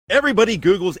Everybody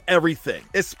Googles everything,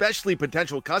 especially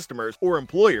potential customers or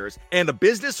employers, and a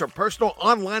business or personal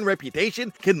online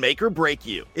reputation can make or break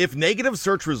you. If negative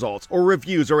search results or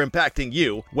reviews are impacting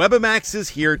you, Webamax is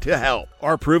here to help.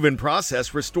 Our proven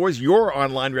process restores your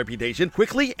online reputation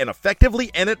quickly and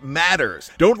effectively, and it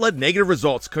matters. Don't let negative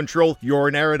results control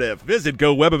your narrative. Visit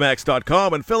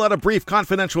GoWebamax.com and fill out a brief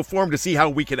confidential form to see how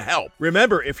we can help.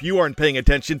 Remember, if you aren't paying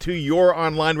attention to your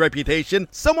online reputation,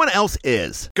 someone else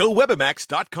is.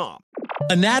 GoWebamax.com.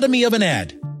 Anatomy of an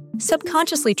ad.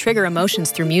 Subconsciously trigger emotions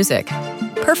through music.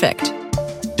 Perfect.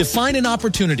 Define an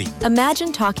opportunity.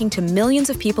 Imagine talking to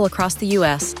millions of people across the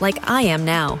U.S. like I am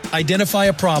now. Identify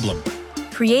a problem.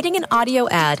 Creating an audio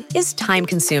ad is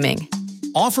time-consuming.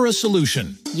 Offer a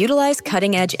solution. Utilize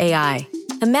cutting-edge AI.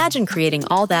 Imagine creating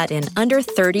all that in under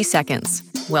 30 seconds.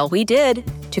 Well, we did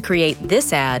to create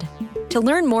this ad. To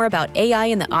learn more about AI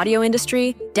in the audio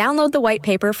industry, download the white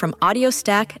paper from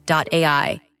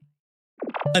audiostack.ai.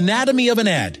 Anatomy of an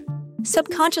ad.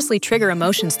 Subconsciously trigger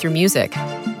emotions through music.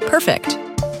 Perfect.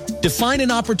 Define an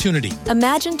opportunity.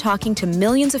 Imagine talking to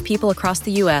millions of people across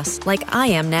the U.S. like I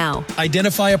am now.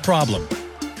 Identify a problem.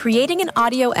 Creating an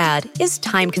audio ad is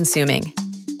time-consuming.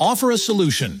 Offer a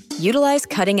solution. Utilize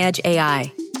cutting-edge AI.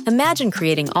 Imagine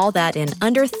creating all that in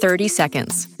under 30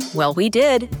 seconds. Well, we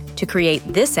did to create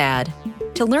this ad.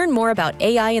 To learn more about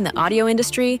AI in the audio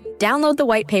industry, download the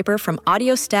white paper from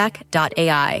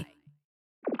audiostack.ai.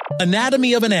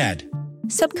 Anatomy of an ad.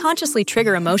 Subconsciously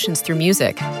trigger emotions through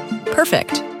music.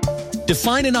 Perfect.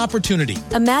 Define an opportunity.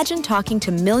 Imagine talking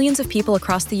to millions of people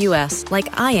across the U.S.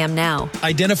 like I am now.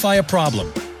 Identify a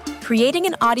problem. Creating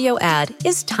an audio ad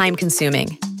is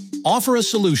time-consuming. Offer a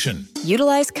solution.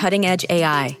 Utilize cutting-edge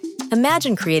AI.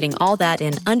 Imagine creating all that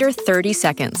in under 30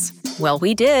 seconds. Well,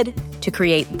 we did to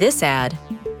create this ad.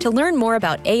 To learn more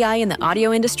about AI in the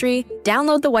audio industry,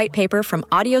 download the white paper from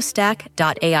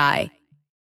audiostack.ai.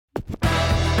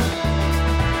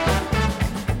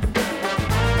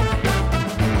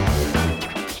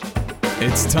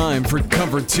 It's time for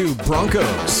Cover 2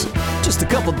 Broncos. Just a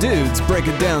couple dudes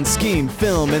breaking down scheme,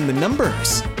 film, and the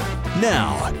numbers.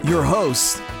 Now, your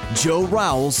hosts, Joe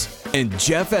Rowles and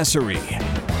Jeff Essery.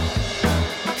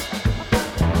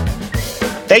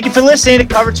 Thank you for listening to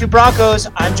Cover 2 Broncos.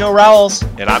 I'm Joe Rowles.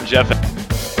 And I'm Jeff.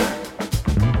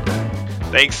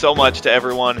 Thanks so much to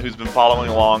everyone who's been following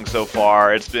along so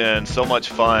far. It's been so much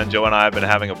fun. Joe and I have been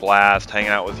having a blast hanging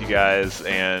out with you guys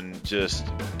and just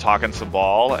talking some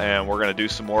ball, and we're going to do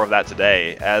some more of that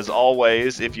today. As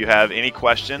always, if you have any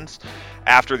questions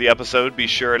after the episode, be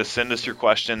sure to send us your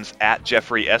questions at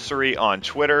Jeffrey Essery on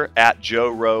Twitter, at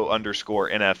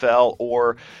JoeRow_NFL,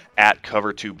 or at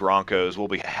Cover 2 Broncos. We'll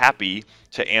be happy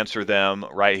to answer them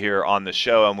right here on the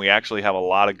show, and we actually have a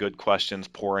lot of good questions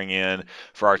pouring in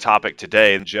for our topic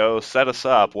today. Joe, set us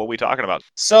up. What are we talking about?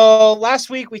 So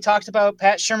last week we talked about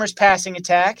Pat Shurmur's passing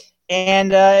attack,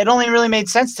 and it only really made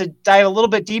sense to dive a little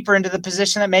bit deeper into the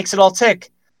position that makes it all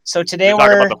tick. So today we're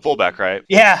talking about the fullback, right?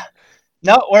 Yeah.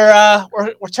 No,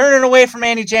 we're turning away from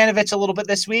Andy Janovich a little bit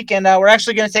this week, and we're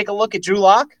actually going to take a look at Drew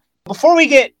Lock. Before we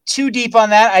get too deep on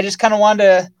that, I just kind of wanted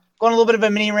to go on a little bit of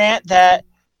a mini rant that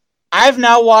I've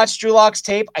now watched Drew Lock's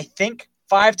tape, I think,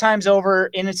 5 times over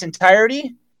in its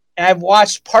entirety, and I've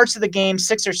watched parts of the game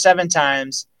 6 or 7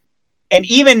 times. And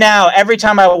even now, every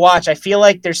time I watch, I feel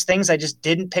like there's things I just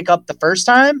didn't pick up the first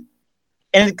time.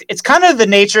 And it's kind of the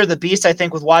nature of the beast, I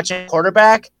think, with watching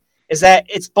quarterback, is that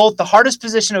it's both the hardest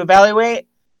position to evaluate,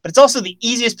 but it's also the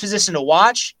easiest position to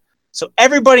watch. So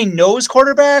everybody knows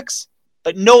quarterbacks,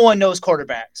 but no one knows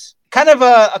quarterbacks. Kind of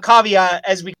a caveat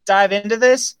as we dive into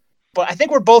this, but I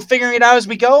think we're both figuring it out as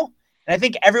we go. And I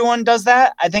think everyone does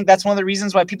that. I think that's one of the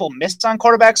reasons why people miss on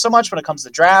quarterbacks so much when it comes to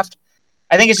the draft.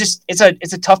 I think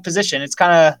it's a tough position. It's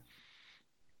kind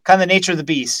of the nature of the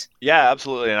beast. Yeah,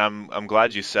 absolutely. And I'm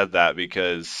glad you said that,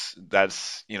 because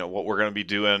that's, what we're going to be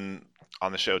doing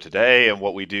on the show today, and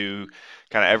what we do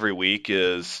kind of every week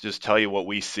is just tell you what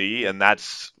we see, and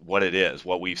that's what it is,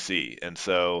 what we see. And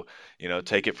so,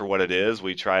 take it for what it is.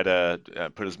 We try to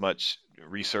put as much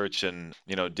research and,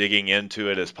 digging into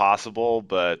it as possible,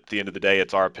 but at the end of the day,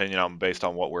 it's our opinion based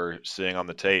on what we're seeing on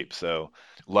the tape. So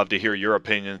love to hear your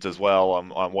opinions as well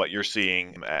on what you're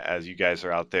seeing as you guys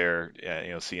are out there,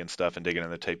 seeing stuff and digging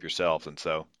in the tape yourselves. And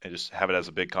so just have it as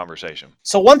a big conversation.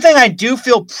 So one thing I do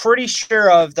feel pretty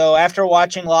sure of, though, after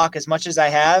watching Locke as much as I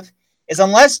have, is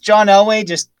unless John Elway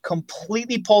just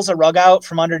completely pulls a rug out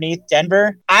from underneath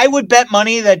Denver, I would bet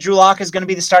money that Drew Lock is going to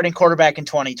be the starting quarterback in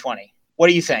 2020. What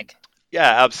do you think?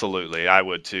 Yeah, absolutely. I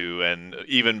would too. And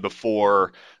even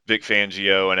before Vic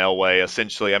Fangio and Elway,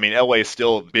 essentially, Elway is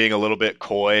still being a little bit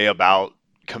coy about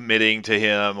committing to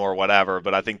him or whatever,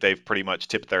 but I think they've pretty much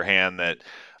tipped their hand that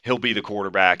he'll be the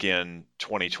quarterback in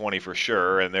 2020 for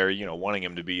sure, and they're, wanting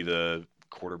him to be the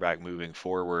quarterback moving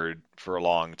forward for a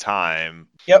long time.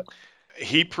 Yep.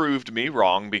 He proved me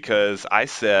wrong because I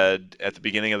said at the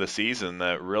beginning of the season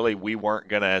that really we weren't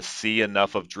going to see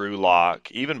enough of Drew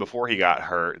Lock, even before he got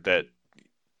hurt, that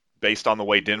based on the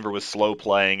way Denver was slow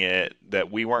playing it,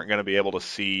 that we weren't going to be able to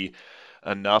see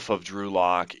enough of Drew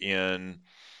Lock in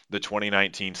the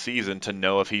 2019 season to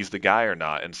know if he's the guy or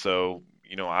not. And so,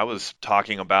 I was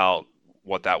talking about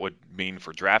what that would mean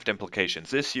for draft implications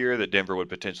this year, that Denver would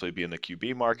potentially be in the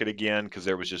QB market again because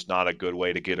there was just not a good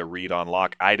way to get a read on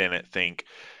Lock. I didn't think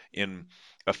in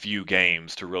a few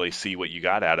games to really see what you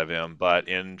got out of him, but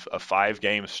in a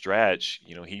 5-game stretch,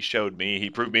 he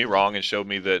proved me wrong and showed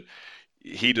me that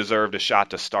he deserved a shot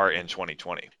to start in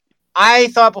 2020. I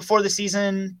thought before the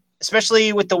season,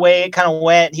 especially with the way it kind of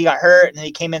went, he got hurt and then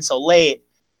he came in so late,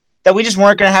 that we just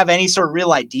weren't going to have any sort of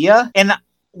real idea. And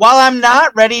while I'm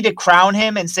not ready to crown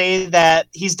him and say that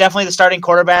he's definitely the starting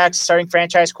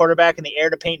franchise quarterback and the heir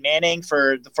to Peyton Manning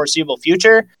for the foreseeable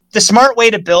future, the smart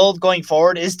way to build going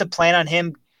forward is to plan on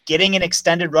him getting an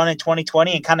extended run in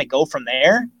 2020 and kind of go from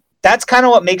there. That's kind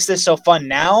of what makes this so fun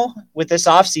now with this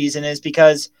offseason, is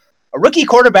because a rookie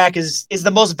quarterback is the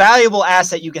most valuable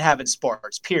asset you can have in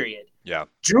sports, period. Yeah.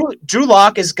 Drew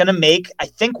Lock is going to make, I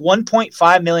think,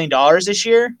 $1.5 million this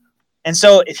year. And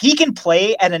so if he can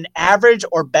play at an average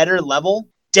or better level,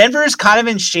 Denver is kind of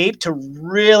in shape to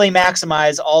really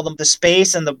maximize all the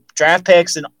space and the draft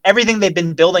picks and everything they've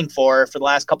been building for the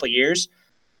last couple of years.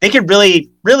 They could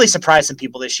really, really surprise some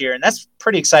people this year, and that's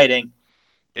pretty exciting.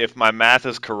 If my math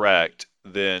is correct,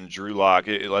 then Drew Lock,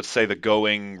 let's say the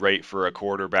going rate for a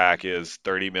quarterback is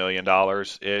 $30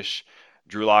 million-ish.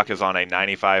 Drew Lock is on a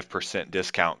 95%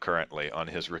 discount currently on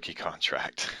his rookie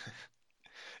contract.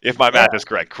 If my math is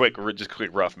correct. Quick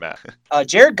rough math.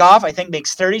 Jared Goff, I think,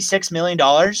 makes $36 million,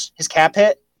 his cap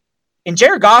hit. And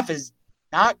Jared Goff is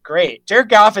not great. Jared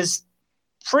Goff is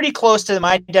pretty close to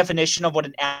my definition of what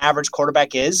an average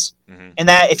quarterback is. Mm-hmm. And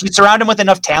that if you surround him with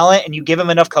enough talent and you give him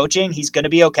enough coaching, he's going to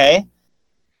be okay.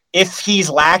 If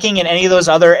he's lacking in any of those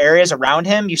other areas around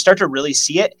him, you start to really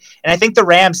see it. And I think the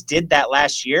Rams did that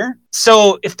last year.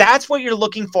 So if that's what you're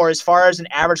looking for as far as an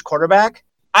average quarterback,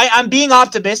 I'm being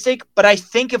optimistic, but I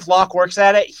think if Locke works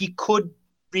at it, he could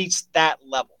reach that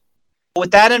level.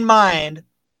 With that in mind,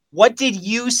 what did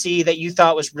you see that you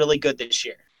thought was really good this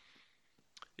year?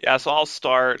 Yeah, so I'll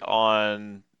start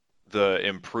on the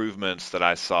improvements that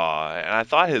I saw. And I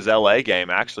thought his LA game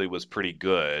actually was pretty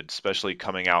good, especially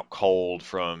coming out cold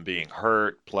from being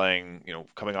hurt, playing,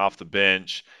 coming off the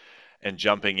bench and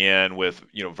jumping in with,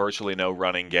 virtually no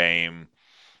running game.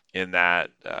 In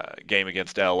that game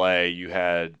against LA, you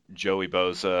had Joey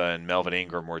Bosa and Melvin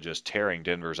Ingram were just tearing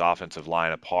Denver's offensive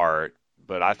line apart.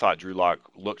 But I thought Drew Lock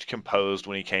looked composed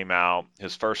when he came out.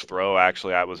 His first throw,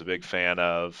 actually, I was a big fan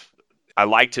of. I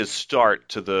liked his start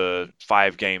to the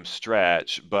 5-game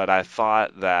stretch, but I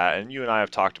thought that, and you and I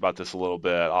have talked about this a little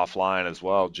bit offline as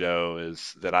well, Joe,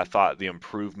 is that I thought the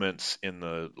improvements in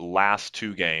the last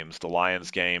 2 games, the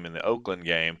Lions game and the Oakland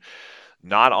game,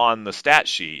 not on the stat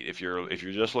sheet. If you're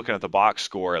just looking at the box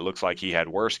score, it looks like he had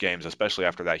worse games, especially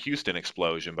after that Houston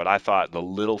explosion. But I thought the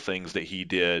little things that he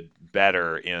did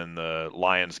better in the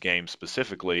Lions game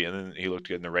specifically, and then he looked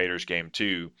good in the Raiders game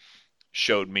too,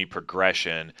 showed me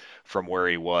progression from where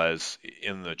he was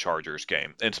in the Chargers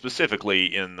game, and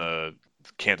specifically in the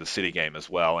Kansas City game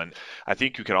as well. And I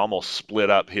think you can almost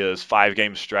split up his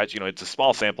 5-game stretch. It's a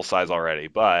small sample size already,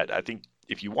 but I think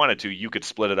if you wanted to, you could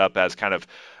split it up as kind of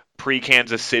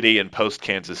pre-Kansas City and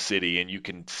post-Kansas City, and you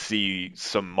can see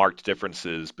some marked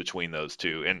differences between those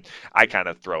two. And I kind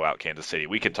of throw out Kansas City.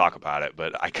 We can talk about it,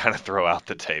 but I kind of throw out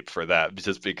the tape for that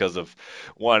just because of,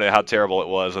 one, how terrible it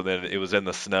was, and then it was in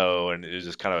the snow, and it was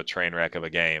just kind of a train wreck of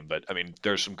a game. But,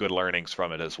 there's some good learnings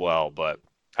from it as well, but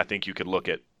I think you could look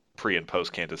at pre- and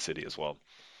post-Kansas City as well.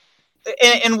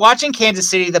 And watching Kansas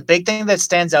City, the big thing that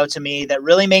stands out to me that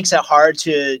really makes it hard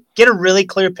to get a really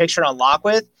clear picture on Lock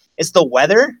with is the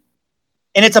weather.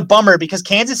 And it's a bummer because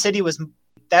Kansas City was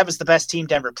the best team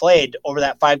Denver played over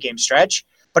that 5-game stretch,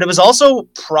 but it was also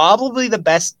probably the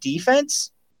best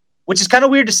defense, which is kind of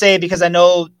weird to say because I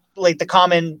know the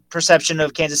common perception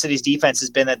of Kansas City's defense has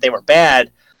been that they were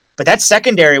bad, but that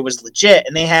secondary was legit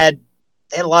and they had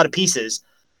a lot of pieces.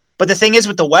 But the thing is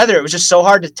with the weather, it was just so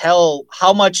hard to tell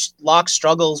how much Lock's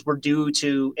struggles were due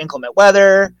to inclement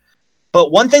weather. But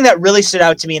one thing that really stood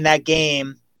out to me in that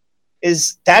game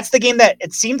is that's the game that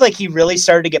it seemed like he really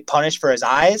started to get punished for his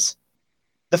eyes.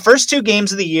 the first 2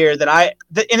 games of the year and I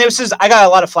got a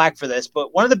lot of flack for this,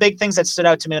 but one of the big things that stood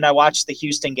out to me when I watched the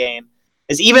Houston game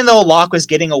is even though Locke was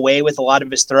getting away with a lot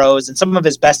of his throws and some of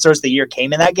his best throws of the year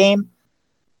came in that game,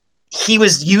 he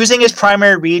was using his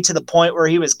primary read to the point where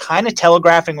he was kind of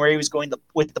telegraphing where he was going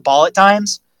with the ball at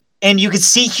times. And you could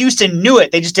see Houston knew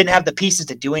it. They just didn't have the pieces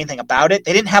to do anything about it.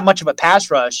 They didn't have much of a pass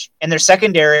rush, and their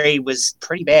secondary was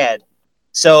pretty bad.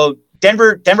 So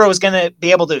Denver was going to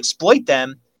be able to exploit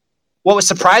them. What was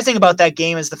surprising about that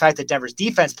game is the fact that Denver's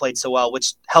defense played so well,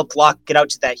 which helped Locke get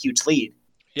out to that huge lead.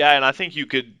 Yeah, and I think you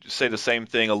could say the same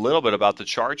thing a little bit about the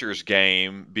Chargers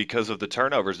game because of the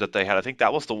turnovers that they had. I think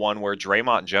that was the one where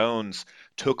Draymond Jones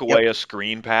took away a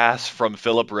screen pass from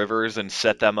Phillip Rivers and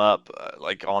set them up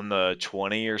like on the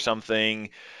 20 or something.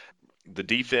 The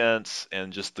defense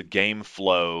and just the game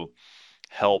flow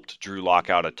helped Drew Lock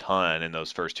out a ton in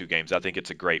those first 2 games. I think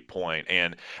it's a great point,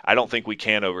 and I don't think we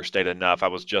can overstate enough. I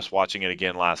was just watching it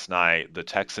again last night. The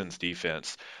Texans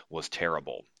defense was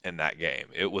terrible in that game.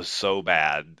 It was so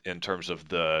bad in terms of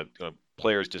the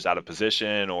players just out of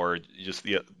position or just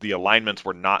the alignments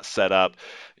were not set up.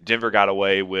 Denver got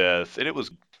away with, and it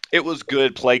was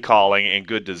good play calling and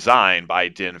good design by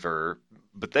Denver,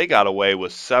 but they got away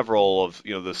with several of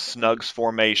the snugs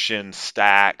formation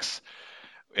stacks.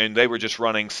 And they were just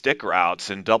running stick routes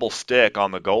and double stick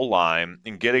on the goal line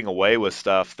and getting away with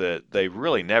stuff that they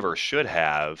really never should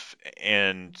have.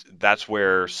 And that's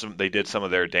where they did some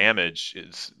of their damage.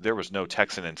 There was no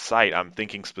Texan in sight. I'm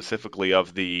thinking specifically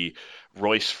of the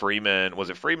Royce Freeman. Was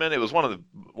it Freeman? It was one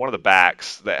of the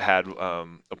backs that had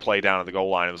a play down at the goal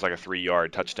line. It was like a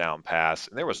 3-yard touchdown pass.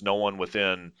 And there was no one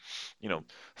within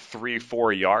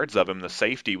 3-4 yards of him. The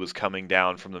safety was coming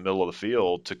down from the middle of the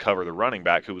field to cover the running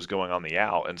back who was going on the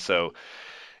out. And so,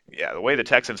 yeah, the way the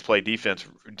Texans play defense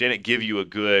didn't give you a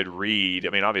good read. I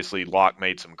mean, obviously Locke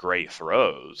made some great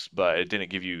throws, but it didn't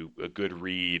give you a good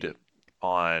read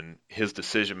on his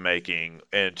decision making.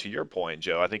 And to your point,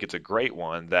 Joe, I think it's a great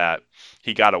one that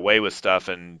he got away with stuff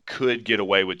and could get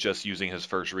away with just using his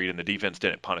first read, and the defense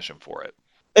didn't punish him for it.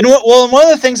 And one of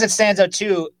the things that stands out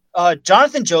too,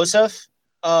 Jonathan Joseph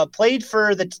played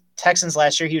for the Texans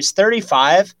last year. He was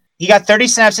 35. He got 30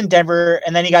 snaps in Denver,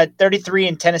 and then he got 33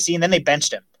 in Tennessee, and then they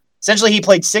benched him. Essentially, he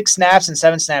played 6 snaps and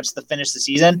 7 snaps to finish the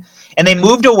season, and they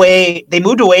moved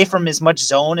away from as much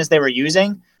zone as they were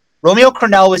using. Romeo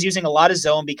Crennel was using a lot of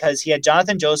zone because he had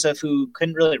Jonathan Joseph who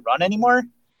couldn't really run anymore,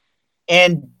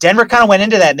 and Denver kind of went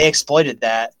into that, and they exploited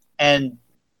that. And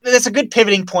that's a good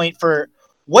pivoting point for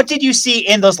what did you see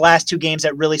in those last 2 games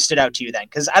that really stood out to you then?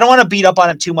 Because I don't want to beat up on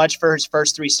him too much for his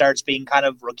first 3 starts being kind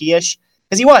of rookie-ish,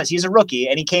 because he's a rookie,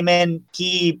 and he came in,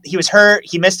 he was hurt,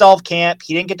 he missed all of camp,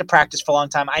 he didn't get to practice for a long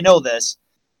time. I know this,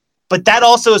 but that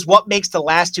also is what makes the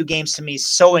last 2 games to me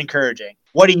so encouraging.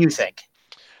 What do you think?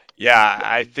 Yeah,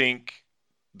 I think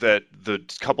that the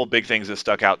couple big things that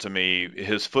stuck out to me,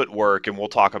 his footwork, and we'll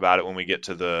talk about it when we get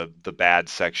to the bad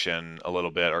section a little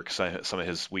bit, or some of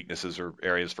his weaknesses or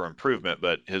areas for improvement,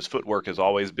 but his footwork has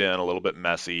always been a little bit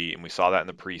messy, and we saw that in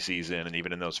the preseason, and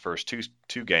even in those first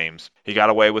two games. He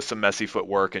got away with some messy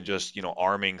footwork and just,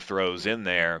 arming throws in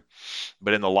there.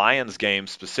 But in the Lions game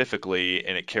specifically,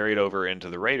 and it carried over into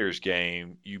the Raiders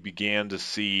game, you began to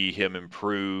see him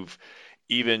improve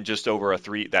even just over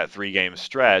that 3-game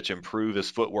stretch, improve his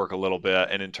footwork a little bit,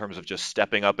 and in terms of just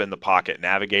stepping up in the pocket,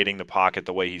 navigating the pocket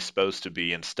the way he's supposed to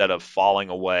be instead of falling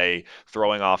away,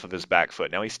 throwing off of his back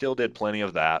foot. Now, he still did plenty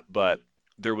of that, but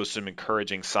there was some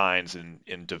encouraging signs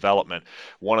in development.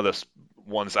 One of the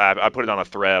ones I put it on a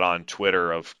thread on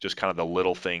Twitter of just kind of the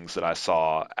little things that I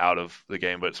saw out of the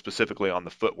game, but specifically on the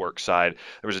footwork side,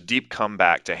 there was a deep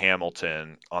comeback to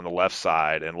Hamilton on the left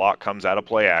side, and Locke comes out of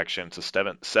play action. It's a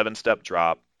 7-step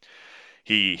drop.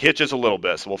 He hitches a little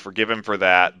bit, so we'll forgive him for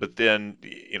that. But then,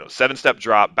 7-step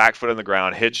drop, back foot in the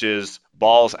ground, hitches,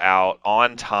 ball's out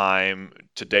on time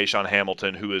to Deshaun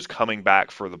Hamilton, who is coming back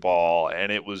for the ball,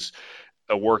 and it was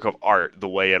a work of art the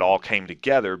way it all came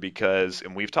together because,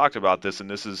 and we've talked about this, and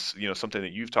this is something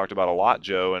that you've talked about a lot,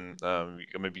 Joe, and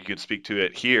maybe you could speak to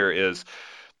it here, is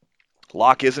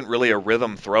Locke isn't really a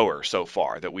rhythm thrower so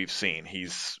far that we've seen.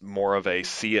 He's more of a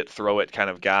see it, throw it kind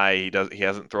of guy. He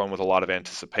hasn't thrown with a lot of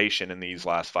anticipation in these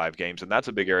last 5 games, and that's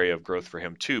a big area of growth for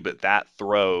him too. But that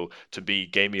throw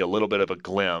gave me a little bit of a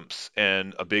glimpse,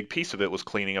 and a big piece of it was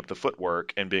cleaning up the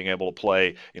footwork and being able to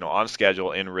play, on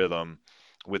schedule, in rhythm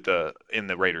in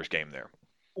the Raiders game there.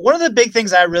 One of the big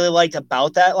things I really liked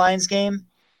about that Lions game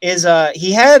is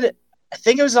he had, I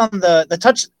think it was on the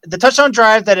touchdown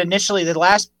drive that initially it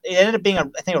ended up being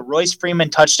a Royce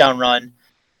Freeman touchdown run.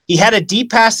 He had a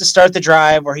deep pass to start the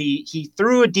drive where he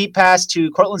threw a deep pass to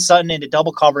Cortland Sutton into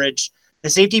double coverage. The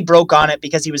safety broke on it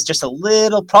because he was just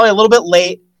probably a little bit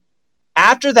late.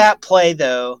 After that play,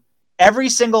 though, every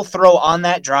single throw on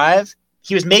that drive,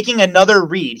 he was making another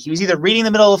read. He was either reading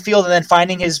the middle of the field and then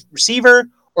finding his receiver,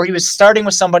 or he was starting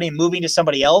with somebody and moving to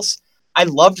somebody else. I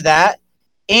loved that.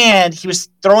 And he was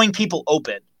throwing people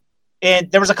open.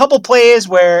 And there was a couple plays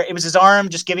where it was his arm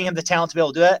just giving him the talent to be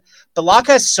able to do it. But Locke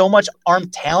has so much arm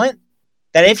talent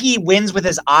that if he wins with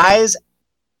his eyes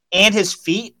and his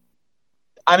feet,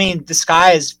 I mean, the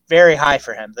sky is very high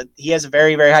for him. He has a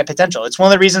very, very high potential. It's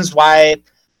one of the reasons why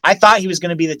I thought he was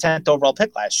going to be the 10th overall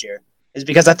pick last year, is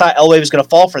because I thought Elway was going to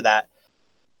fall for that.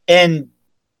 And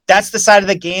that's the side of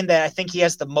the game that I think he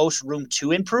has the most room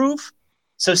to improve.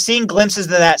 So seeing glimpses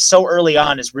of that so early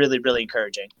on is really, really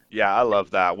encouraging. Yeah, I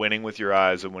love that. Winning with your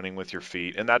eyes and winning with your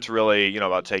feet. And that's really,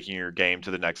 about taking your game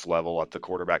to the next level at the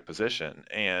quarterback position.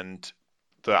 And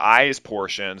the eyes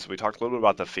portions, we talked a little bit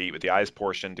about the feet, but the eyes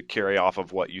portion, to carry off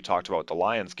of what you talked about with the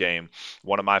Lions game,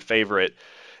 one of my favorite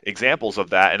examples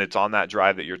of that, and it's on that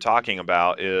drive that you're talking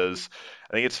about, is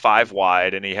I think it's 5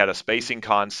 wide, and he had a spacing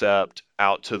concept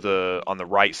out to on the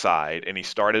right side, and he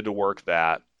started to work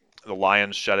that. The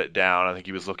Lions shut it down. I think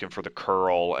he was looking for the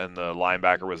curl, and the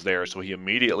linebacker was there, so he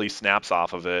immediately snaps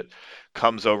off of it,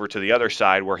 comes over to the other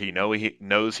side where he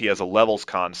knows he has a levels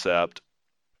concept,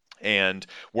 and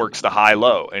works the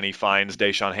high-low, and he finds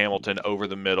Deshaun Hamilton over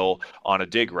the middle on a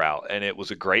dig route, and it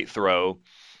was a great throw,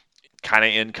 kind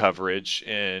of in coverage,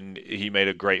 and he made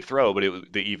a great throw,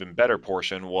 but the even better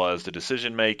portion was the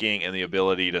decision-making and the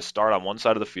ability to start on one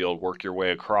side of the field, work your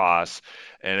way across,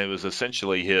 and it was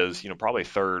essentially his, probably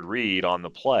third read on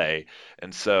the play,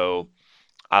 and so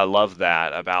I love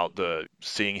that about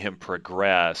seeing him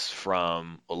progress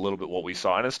from a little bit what we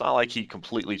saw, and it's not like he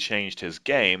completely changed his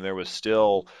game. There was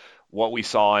still what we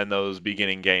saw in those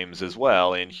beginning games as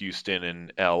well in Houston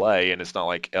and LA, and it's not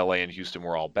like LA and Houston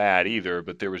were all bad either,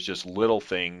 but there was just little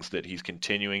things that he's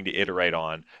continuing to iterate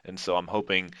on, and so I'm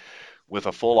hoping with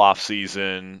a full off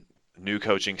season, new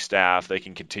coaching staff, they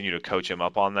can continue to coach him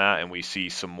up on that, and we see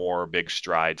some more big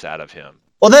strides out of him.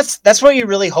 Well, that's what you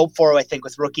really hope for, I think,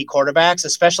 with rookie quarterbacks,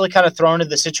 especially kind of thrown into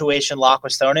the situation Locke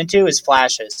was thrown into, is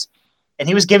flashes. And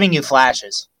he was giving you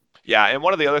flashes. Yeah, and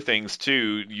one of the other things,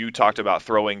 too, you talked about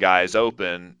throwing guys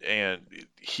open, and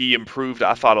he improved,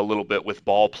 I thought, a little bit with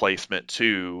ball placement,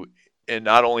 too, and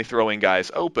not only throwing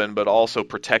guys open, but also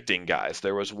protecting guys.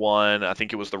 There was one, I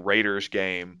think it was the Raiders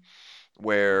game,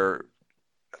 where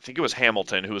I think it was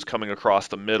Hamilton who was coming across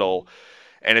the middle,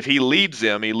 and if he leads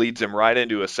him right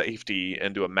into a safety,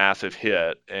 into a massive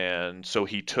hit. And so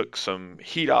he took some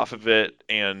heat off of it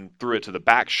and threw it to the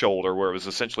back shoulder where it was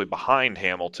essentially behind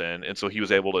Hamilton. And so he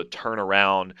was able to turn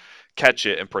around, catch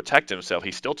it, and protect himself.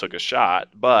 He still took a shot,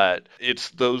 but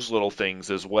it's those little things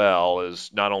as well,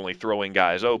 as not only throwing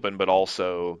guys open, but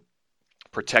also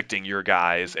protecting your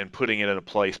guys and putting it in a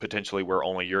place potentially where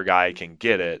only your guy can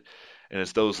get it. And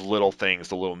it's those little things,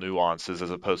 the little nuances,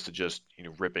 as opposed to just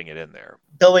ripping it in there.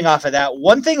 Building off of that,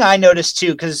 one thing I noticed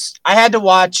too, because I had to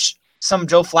watch some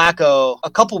Joe Flacco a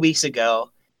couple weeks ago,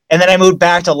 and then I moved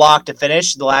back to Locke to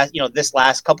finish this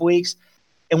last couple weeks.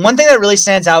 And one thing that really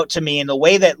stands out to me in the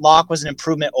way that Locke was an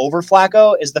improvement over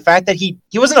Flacco is the fact that he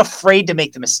wasn't afraid to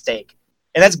make the mistake,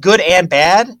 and that's good and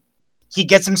bad. He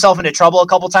gets himself into trouble a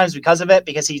couple times because of it,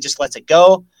 because he just lets it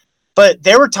go. But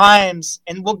there were times,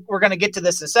 and we're going to get to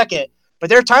this in a second, but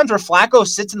there are times where Flacco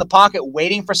sits in the pocket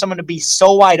waiting for someone to be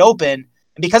so wide open,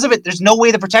 and because of it, there's no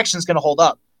way the protection is going to hold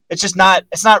up. It's not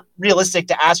realistic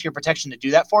to ask your protection to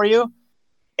do that for you.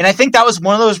 And I think that was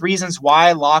one of those reasons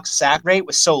why Locke's sack rate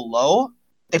was so low.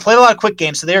 They played a lot of quick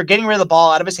games, so they were getting rid of the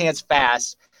ball out of his hands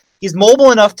fast. He's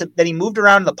mobile enough that he moved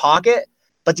around in the pocket.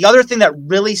 But the other thing that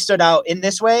really stood out in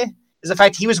this way is the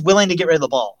fact he was willing to get rid of the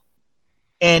ball.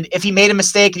 And if he made a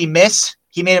mistake and he missed,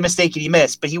 he made a mistake and he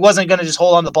missed, but he wasn't going to just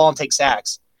hold on to the ball and take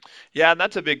sacks. Yeah, and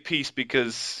that's a big piece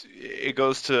because it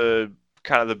goes to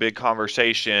kind of the big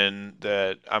conversation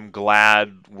that I'm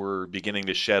glad we're beginning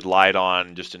to shed light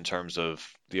on just in terms of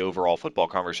the overall football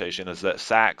conversation, is that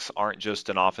sacks aren't just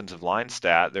an offensive line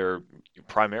stat. They're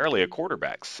primarily a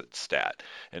quarterback stat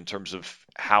in terms of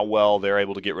how well they're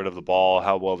able to get rid of the ball,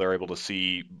 how well they're able to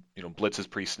see, blitzes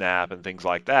pre-snap and things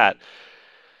like that.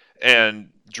 And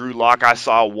Drew Lock,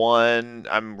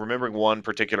 I'm remembering one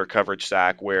particular coverage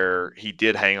sack where he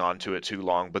did hang on to it too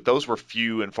long, but those were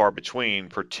few and far between,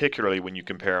 particularly when you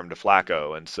compare him to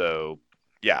Flacco. And so,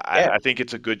 I think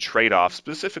it's a good trade-off,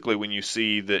 specifically when you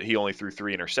see that he only threw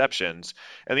 3 interceptions,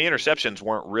 and the interceptions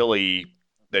weren't really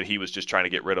that he was just trying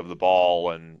to get rid of the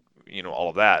ball and, all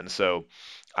of that. And so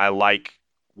I like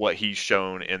what he's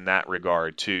shown in that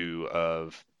regard too,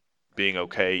 of being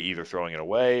okay either throwing it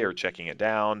away or checking it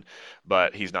down,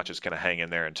 but he's not just going to hang in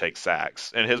there and take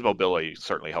sacks. And his mobility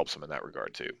certainly helps him in that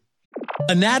regard too.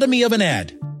 Anatomy of an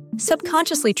ad.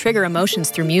 Subconsciously trigger emotions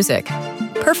through music.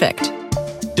 Perfect.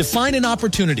 Define an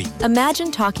opportunity.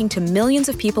 Imagine talking to millions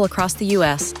of people across the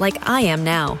U.S. like I am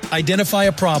now. Identify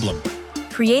a problem.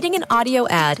 Creating an audio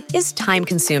ad is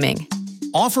time-consuming.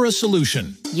 Offer a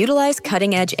solution. Utilize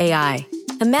cutting-edge AI.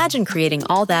 Imagine creating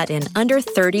all that in under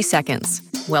 30 seconds.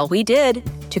 Well, we did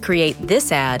to create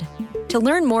this ad. To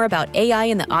learn more about AI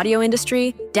in the audio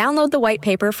industry, download the white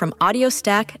paper from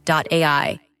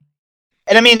audiostack.ai.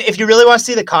 And I mean, if you really want to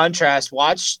see the contrast,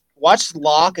 watch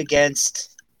Locke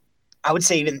against, I would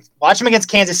say even watch him against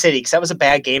Kansas City, because that was a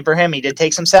bad game for him. He did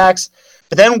take some sacks.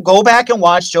 But then go back and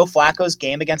watch Joe Flacco's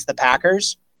game against the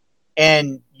Packers,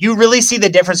 and you really see the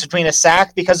difference between a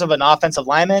sack because of an offensive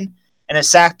lineman and a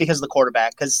sack because of the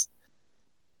quarterback. Because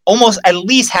almost at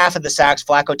least half of the sacks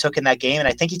Flacco took in that game, and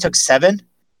I think he took 7,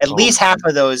 at least half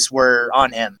of those were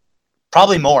on him.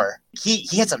 Probably more. He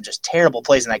had some just terrible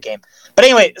plays in that game. But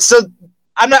anyway, so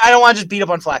I don't want to just beat up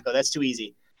on Flacco. That's too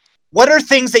easy. What are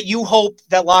things that you hope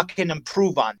that Locke can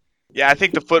improve on? Yeah, I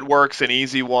think the footwork's an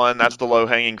easy one. That's the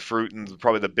low-hanging fruit and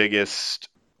probably the biggest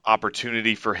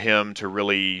opportunity for him to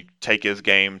really take his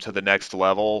game to the next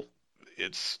level.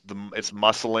 It's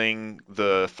muscling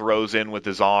the throws in with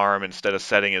his arm instead of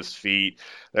setting his feet.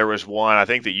 There was one, I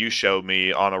think, that you showed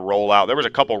me on a rollout. There was a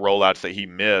couple rollouts that he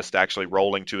missed, actually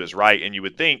rolling to his right. And you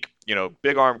would think,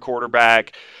 big arm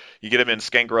quarterback, you get him in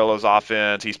Scangarello's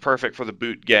offense, he's perfect for the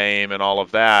boot game and all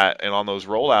of that. And on those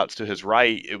rollouts to his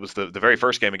right, it was the very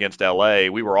first game against LA.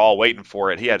 We were all waiting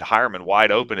for it. He had Hireman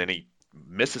wide open, and he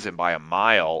misses him by a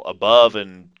mile above,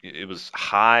 and it was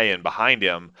high and behind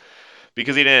him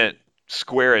because he didn't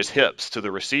square his hips to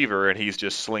the receiver, and he's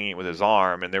just slinging it with his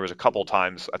arm. And there was a couple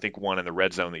times, I think one in the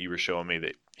red zone that you were showing me,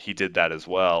 that he did that as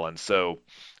well. And so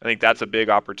I think that's a big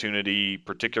opportunity,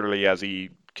 particularly as he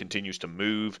continues to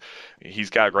move. He's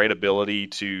got great ability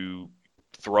to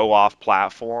throw off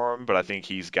platform, but I think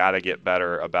he's got to get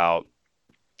better about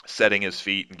setting his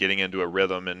feet and getting into a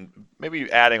rhythm, and maybe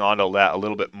adding on to that a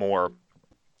little bit more.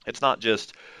 It's not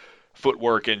just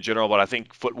footwork in general, but I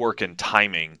think footwork and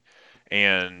timing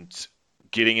and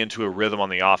getting into a rhythm on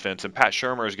the offense. And Pat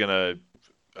Shurmur is going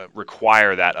to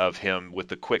require that of him with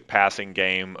the quick passing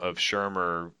game of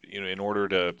Shurmur. In order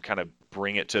to kind of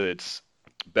bring it to its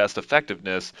best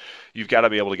effectiveness, you've got to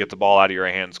be able to get the ball out of your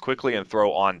hands quickly and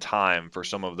throw on time for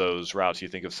some of those routes. You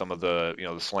think of some of the,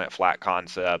 the slant flat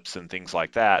concepts and things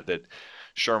like that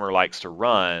Shurmur likes to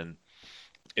run.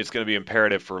 It's going to be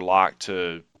imperative for Locke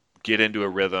to get into a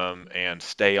rhythm and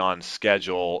stay on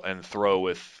schedule and throw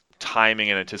with timing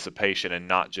and anticipation, and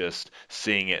not just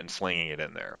seeing it and slinging it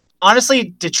in there. Honestly,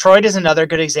 Detroit is another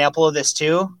good example of this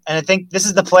too. And I think this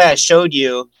is the play I showed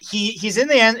you. He's in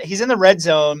the red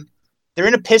zone. They're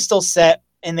in a pistol set,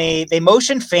 and they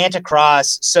motion Fant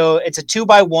across. So it's a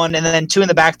 2-by-1 and then 2 in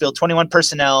the backfield, 21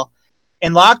 personnel.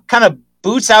 And Locke kind of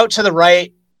boots out to the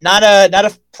right, not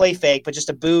a play fake, but just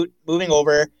a boot moving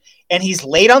over. And he's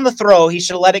late on the throw. He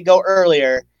should have let it go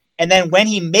earlier. And then when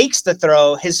he makes the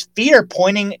throw, his feet are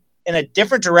pointing in a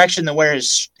different direction than where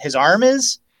his arm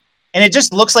is. And it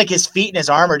just looks like his feet and his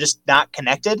arm are just not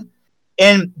connected.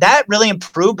 And that really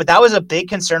improved, but that was a big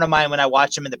concern of mine when I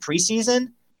watched him in the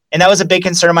preseason. And that was a big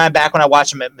concern of mine back when I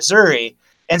watched him at Missouri.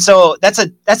 And so that's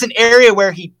an area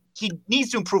where he needs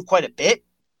to improve quite a bit.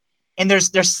 And there's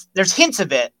hints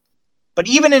of it. But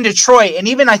even in Detroit, and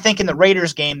even I think in the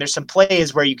Raiders game, there's some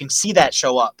plays where you can see that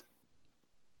show up.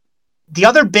 The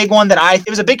other big one it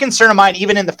was a big concern of mine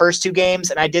even in the first 2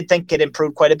 games, and I did think it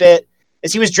improved quite a bit,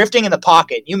 is he was drifting in the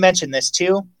pocket. You mentioned this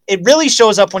too. It really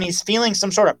shows up when he's feeling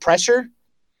some sort of pressure.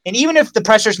 And even if the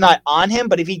pressure's not on him,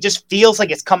 but if he just feels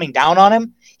like it's coming down on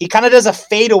him, he kind of does a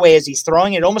fadeaway as he's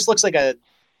throwing. It almost looks like a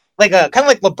kind of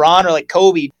like LeBron or like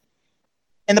Kobe.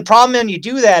 And the problem when you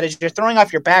do that is you're throwing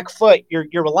off your back foot.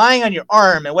 You're relying on your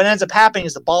arm, and what ends up happening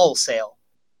is the ball will sail.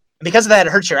 And because of that,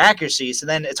 it hurts your accuracy. So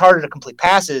then it's harder to complete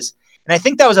passes. And I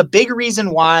think that was a big reason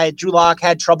why Drew Lock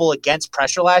had trouble against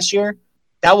pressure last year.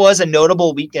 That was a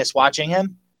notable weakness watching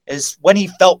him, is when he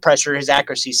felt pressure, his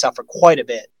accuracy suffered quite a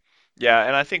bit. Yeah,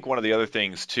 and I think one of the other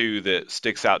things, too, that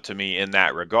sticks out to me in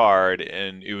that regard,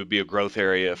 and it would be a growth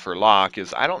area for Locke,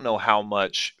 is I don't know how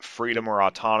much freedom or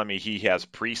autonomy he has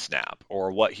pre-snap,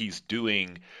 or what he's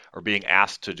doing or being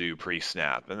asked to do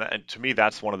pre-snap. And to me,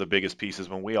 that's one of the biggest pieces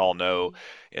when we all know,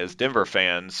 as Denver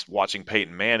fans, watching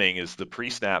Peyton Manning, is the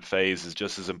pre-snap phase is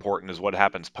just as important as what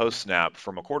happens post-snap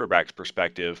from a quarterback's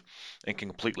perspective, and can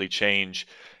completely change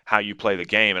how you play the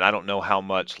game. And I don't know how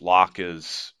much Locke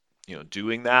is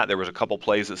doing that. There was a couple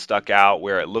plays that stuck out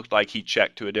where it looked like he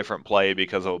checked to a different play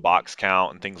because of a box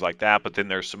count and things like that. But then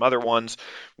there's some other ones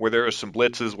where there was some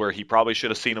blitzes where he probably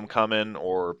should have seen them coming,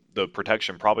 or the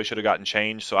protection probably should have gotten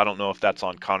changed. So I don't know if that's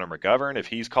on Connor McGovern, if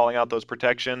he's calling out those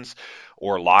protections,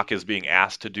 or Locke is being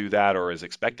asked to do that or is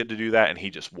expected to do that and he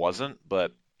just wasn't.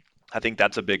 But I think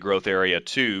that's a big growth area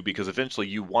too, because eventually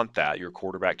you want your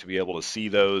quarterback to be able to see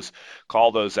those,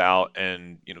 call those out,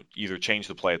 and either change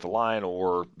the play at the line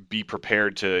or be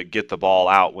prepared to get the ball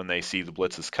out when they see the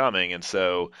blitzes coming. And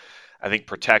so I think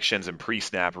protections and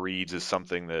pre-snap reads is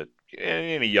something that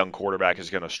any young quarterback is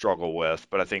going to struggle with,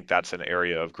 but I think that's an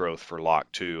area of growth for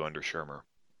Locke too under Shurmur.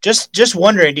 Just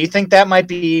wondering, do you think that might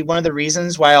be one of the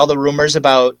reasons why all the rumors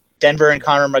about Denver and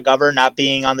Connor McGovern not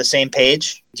being on the same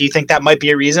page? Do you think that might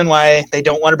be a reason why they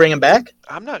don't want to bring him back?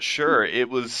 I'm not sure.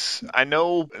 I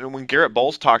know when Garrett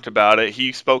Bowles talked about it,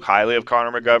 he spoke highly of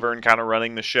Connor McGovern kind of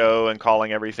running the show and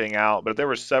calling everything out. But there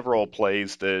were several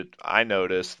plays that I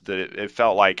noticed that it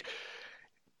felt like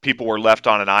people were left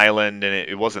on an island and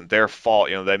it wasn't their fault.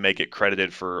 They make it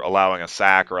credited for allowing a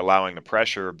sack or allowing the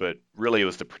pressure, but really it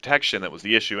was the protection that was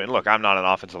the issue. And look, I'm not an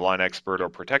offensive line expert or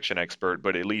protection expert,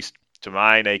 but at least to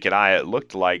my naked eye, it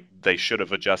looked like they should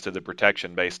have adjusted the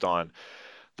protection based on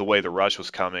the way the rush was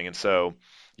coming. And so,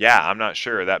 yeah, I'm not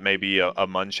sure. That may be a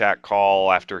Munchak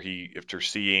call after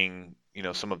seeing,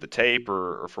 some of the tape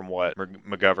or from what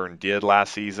McGovern did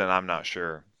last season. I'm not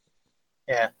sure.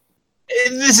 Yeah.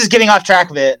 This is getting off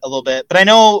track of it a little bit, but I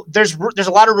know there's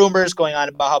a lot of rumors going on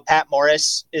about how Pat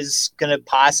Morris is going to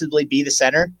possibly be the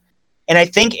center. And I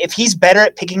think if he's better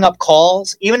at picking up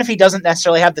calls, even if he doesn't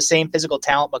necessarily have the same physical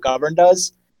talent McGovern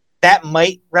does, that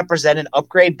might represent an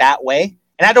upgrade that way.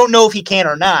 And I don't know if he can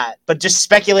or not, but just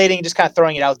speculating, just kind of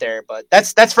throwing it out there. But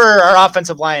that's for our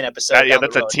offensive line episode. Yeah,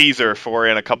 that's a teaser for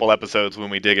in a couple episodes when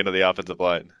we dig into the offensive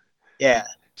line. Yeah.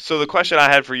 So the question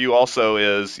I had for you also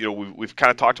is, we've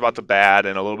kind of talked about the bad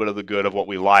and a little bit of the good of what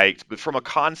we liked, but from a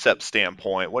concept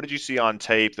standpoint, what did you see on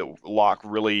tape that Locke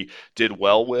really did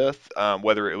well with,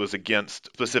 whether it was against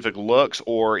specific looks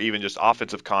or even just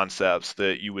offensive concepts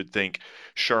that you would think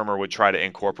Shurmur would try to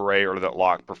incorporate or that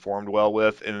Locke performed well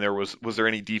with? And was there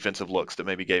any defensive looks that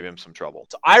maybe gave him some trouble?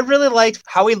 So I really liked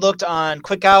how he looked on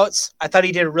quick outs. I thought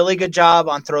he did a really good job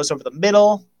on throws over the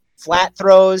middle, flat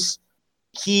throws.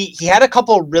 He had a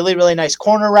couple really, really nice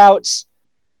corner routes.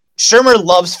 Shurmur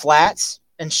loves flats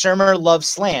and Shurmur loves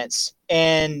slants,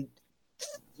 and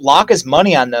Locke is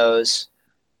money on those,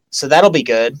 so that'll be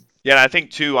good. Yeah, and I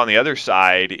think too on the other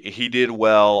side, he did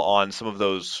well on some of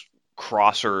those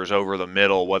crossers over the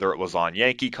middle, whether it was on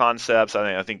Yankee concepts.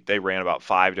 I think they ran about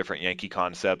 5 different Yankee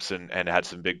concepts and had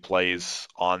some big plays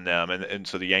on them. And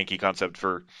so the Yankee concept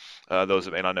for those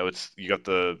that may not know, it's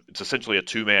essentially a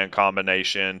 2-man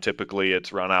combination. Typically,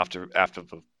 it's run off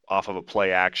of a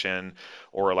play action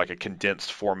or like a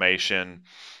condensed formation.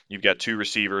 You've got 2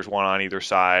 receivers, one on either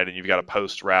side, and you've got a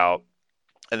post route,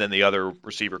 and then the other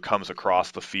receiver comes across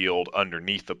the field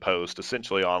underneath the post,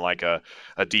 essentially on like a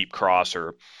deep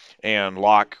crosser. And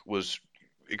Locke was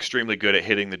extremely good at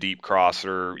hitting the deep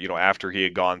crosser, after he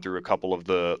had gone through a couple of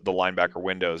the linebacker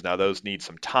windows. Now those need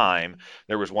some time.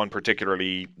 There was one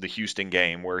particularly, the Houston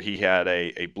game, where he had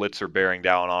a blitzer bearing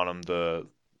down on him.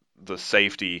 The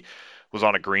safety was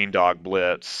on a green dog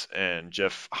blitz, and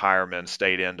Jeff Hireman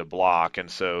stayed in to block,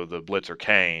 and so the blitzer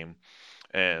came.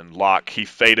 And Locke, he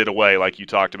faded away like you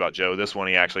talked about, Joe. This one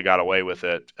he actually got away with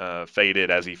it, faded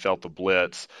as he felt the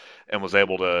blitz, and was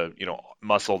able to,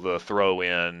 muscle the throw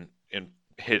in and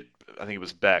hit, I think it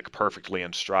was Beck, perfectly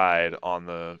in stride on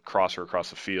the crosser across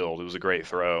the field. It was a great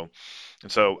throw.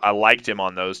 And so I liked him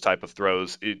on those type of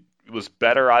throws. It was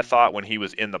better, I thought, when he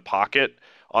was in the pocket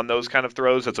on those kind of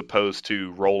throws as opposed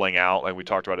to rolling out. Like we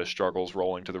talked about his struggles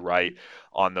rolling to the right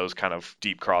on those kind of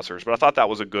deep crossers. But I thought that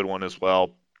was a good one as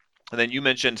well. And then you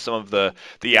mentioned some of the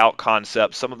out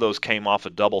concepts. Some of those came off a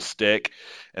double stick,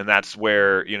 and that's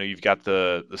where you've got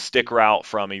the stick route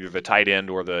from either the tight end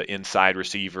or the inside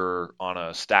receiver on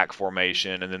a stack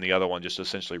formation, and then the other one just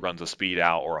essentially runs a speed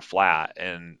out or a flat.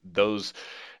 And those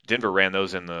Denver ran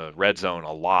those in the red zone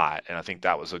a lot, and I think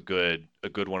that was a good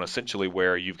one, essentially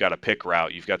where you've got a pick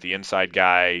route. You've got the inside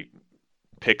guy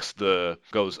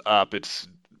goes up. It's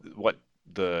what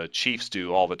the Chiefs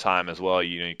do all the time as well.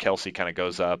 Kelsey kind of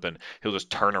goes up and he'll just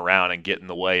turn around and get in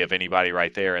the way of anybody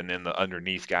right there, and then the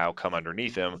underneath guy will come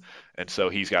underneath him, and so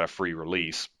he's got a free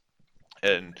release.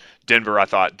 And Denver, I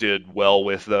thought, did well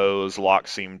with those. Locke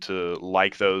seemed to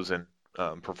like those and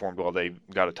performed well. They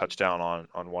got a touchdown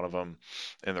on one of them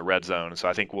in the red zone, so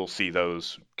I think we'll see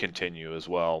those continue as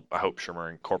well. I hope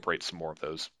Shurmur incorporates some more of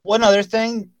those. One other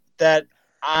thing that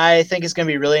I think is going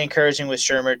to be really encouraging with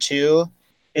Shurmur too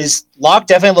is Locke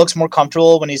definitely looks more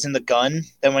comfortable when he's in the gun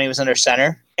than when he was under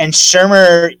center. And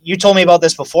Shurmur, you told me about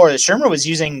this before, that Shurmur was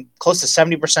using close to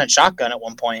 70% shotgun at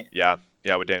one point. Yeah,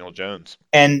 with Daniel Jones.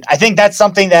 And I think that's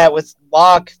something that with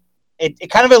Locke, it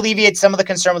kind of alleviates some of the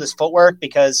concern with his footwork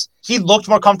because he looked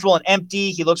more comfortable in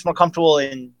empty. He looks more comfortable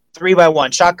in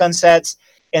 3x1 shotgun sets.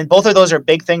 And both of those are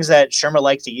big things that Shurmur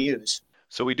likes to use.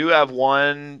 So we do have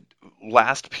one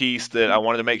last piece that I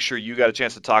wanted to make sure you got a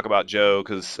chance to talk about, Joe,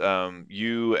 because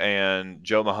you and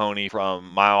Joe Mahoney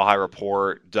from Mile High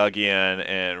Report dug in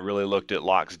and really looked at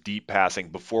Locke's deep passing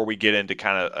before we get into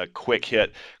kind of a quick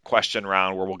hit question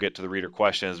round where we'll get to the reader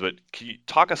questions. But can you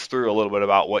talk us through a little bit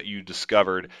about what you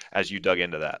discovered as you dug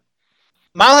into that?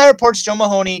 Mile High Report's Joe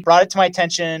Mahoney brought it to my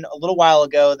attention a little while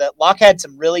ago that Locke had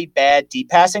some really bad deep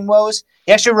passing woes.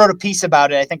 He actually wrote a piece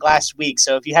about it, I think, last week.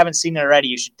 So if you haven't seen it already,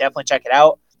 you should definitely check it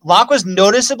out. Locke was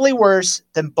noticeably worse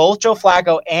than both Joe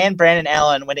Flacco and Brandon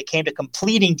Allen when it came to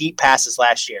completing deep passes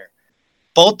last year.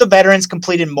 Both the veterans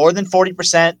completed more than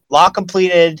 40%. Locke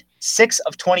completed 6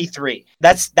 of 23.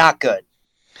 That's not good.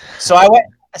 So I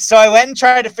went and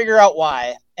tried to figure out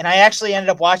why. And I actually ended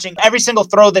up watching every single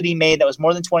throw that he made that was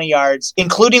more than 20 yards,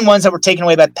 including ones that were taken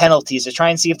away by penalties, to try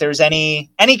and see if there was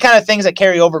any kind of things that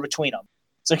carry over between them.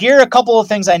 So here are a couple of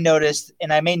things I noticed,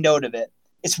 and I made note of it.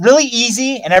 It's really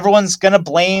easy, and everyone's going to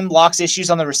blame Locke's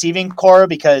issues on the receiving core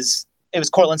because it was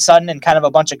Cortland Sutton and kind of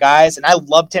a bunch of guys. And I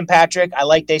love Tim Patrick. I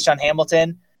like Deshaun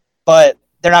Hamilton, but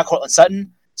they're not Cortland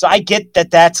Sutton. So I get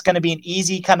that that's going to be an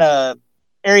easy kind of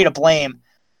area to blame.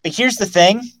 But here's the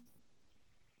thing.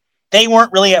 They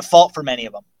weren't really at fault for many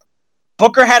of them.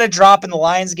 Booker had a drop in the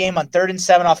Lions game on 3rd and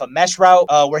 7 off a mesh route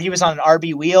where he was on an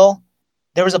RB wheel.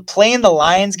 There was a play in the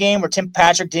Lions game where Tim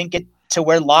Patrick didn't get to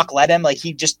where Locke led him. Like,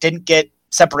 he just didn't get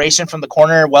separation from the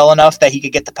corner well enough that he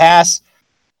could get the pass.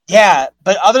 Yeah,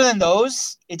 but other than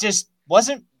those, it just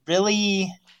wasn't really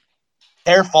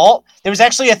their fault. There was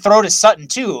actually a throw to Sutton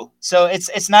too. So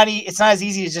it's not as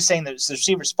easy as just saying that it's the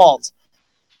receiver's fault.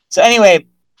 So anyway,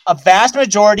 a vast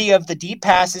majority of the deep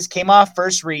passes came off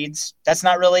first reads. That's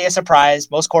not really a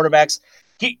surprise. Most quarterbacks.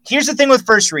 Here's the thing with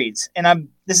first reads, and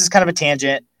this is kind of a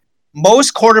tangent.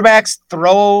 Most quarterbacks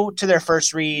throw to their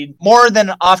first read more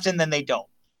than often than they don't.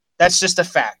 That's just a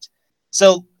fact.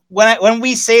 So when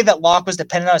we say that Locke was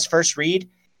dependent on his first read,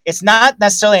 it's not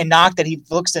necessarily a knock that he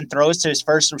looks and throws to his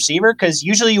first receiver, because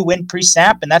usually you win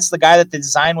pre-snap, and that's the guy that the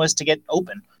design was to get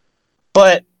open.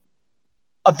 But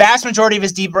a vast majority of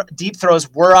his deep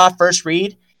throws were off first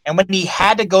read, and when he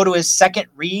had to go to his second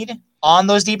read on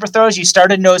those deeper throws, you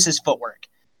started to notice his footwork.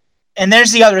 And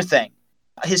there's the other thing.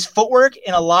 His footwork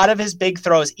in a lot of his big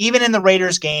throws, even in the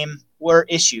Raiders game, were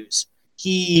issues.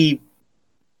 He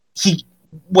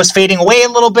was fading away a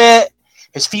little bit.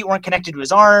 His feet weren't connected to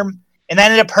his arm, and that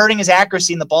ended up hurting his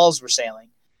accuracy, and the balls were sailing.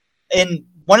 And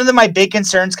one of my big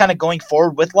concerns kind of going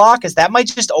forward with Locke is that might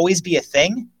just always be a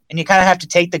thing, and you kind of have to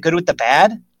take the good with the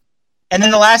bad. And then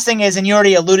the last thing is, and you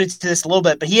already alluded to this a little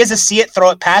bit, but he is a see-it,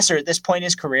 throw-it passer at this point in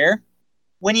his career.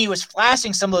 When he was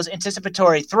flashing some of those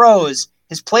anticipatory throws,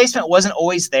 his placement wasn't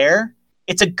always there.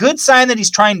 It's a good sign that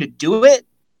he's trying to do it,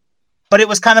 but it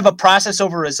was kind of a process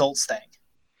over results thing.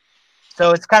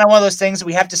 So it's kind of one of those things that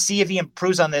we have to see if he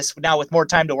improves on this now with more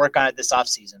time to work on it this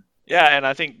offseason. Yeah, and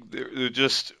I think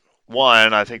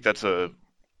I think that's a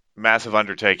massive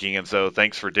undertaking, and so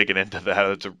thanks for digging into that.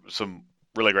 It's some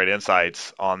really great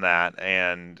insights on that.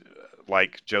 And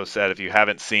like Joe said, if you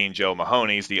haven't seen Joe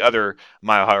Mahoney's, the other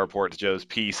Mile High Report to Joe's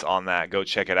piece on that, go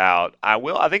check it out. I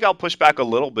think I'll push back a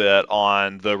little bit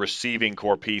on the receiving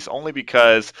core piece, only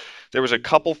because there was a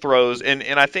couple throws, and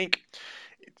I think,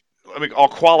 I'll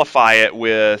qualify it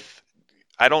with,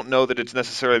 I don't know that it's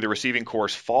necessarily the receiving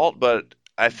core's fault, but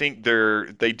I think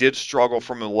they did struggle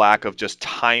from a lack of just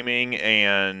timing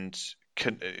and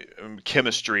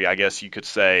chemistry, I guess you could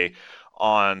say,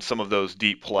 on some of those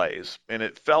deep plays. And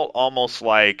it felt almost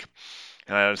like,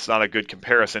 and it's not a good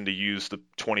comparison to use the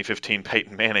 2015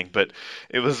 Peyton Manning, but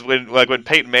it was when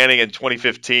Peyton Manning in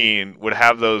 2015 would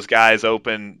have those guys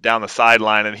open down the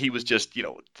sideline, and he was just,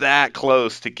 that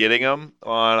close to getting them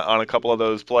on a couple of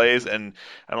those plays. And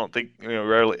I don't think,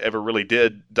 rarely ever really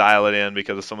did dial it in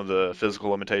because of some of the physical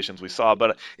limitations we saw.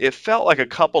 But it felt like a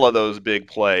couple of those big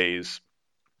plays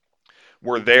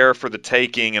were there for the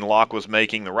taking, and Locke was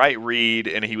making the right read,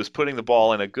 and he was putting the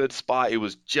ball in a good spot. It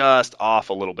was just off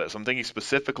a little bit. So I'm thinking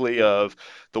specifically of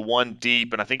the one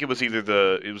deep, and I think it was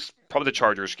probably the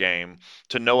Chargers game,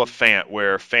 to Noah Fant,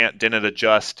 where Fant didn't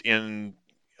adjust in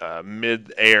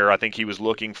mid-air. I think he was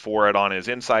looking for it on his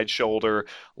inside shoulder.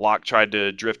 Locke tried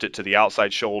to drift it to the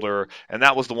outside shoulder, and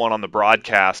that was the one on the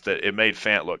broadcast that it made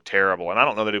Fant look terrible. And I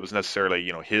don't know that it was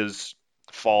necessarily, his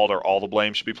fault or all the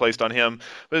blame should be placed on him,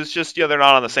 but it's just, they're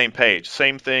not on the same page.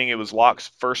 Same thing, it was Locke's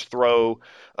first throw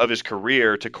of his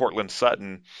career to Courtland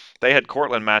Sutton. They had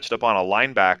Courtland matched up on a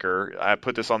linebacker. I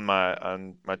put this on my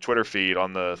Twitter feed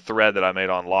on the thread that I made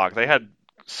on Locke. They had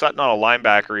Sutton on a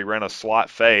linebacker. He ran a slot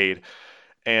fade,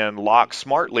 and Locke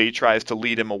smartly tries to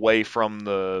lead him away from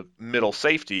the middle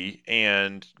safety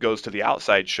and goes to the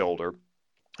outside shoulder.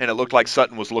 And it looked like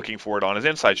Sutton was looking for it on his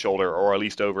inside shoulder, or at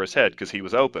least over his head, because he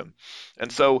was open.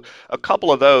 And so a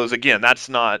couple of those, again, that's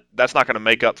not going to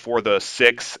make up for the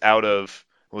 6 out of,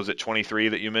 was it 23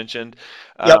 that you mentioned?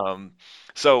 Yep.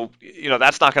 So,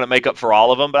 that's not going to make up for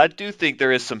all of them, but I do think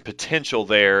there is some potential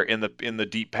there in the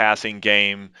deep passing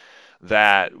game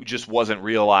that just wasn't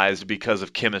realized because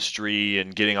of chemistry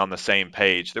and getting on the same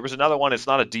page. There was another one, it's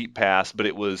not a deep pass, but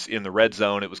it was in the red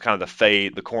zone. It was kind of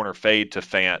the corner fade to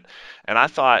Fant. And I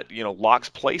thought, Locke's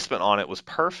placement on it was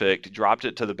perfect. He dropped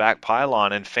it to the back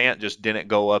pylon, and Fant just didn't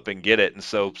go up and get it. And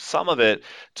so some of it,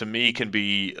 to me, can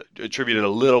be attributed a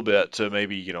little bit to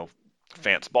maybe,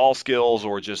 Fant's ball skills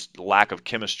or just lack of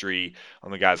chemistry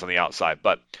on the guys on the outside.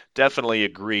 But definitely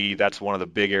agree that's one of the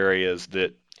big areas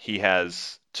that he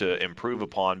has to improve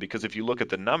upon, because if you look at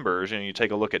the numbers and you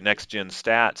take a look at next gen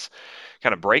stats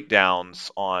kind of breakdowns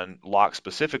on Locke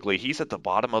specifically, he's at the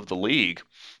bottom of the league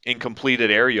in completed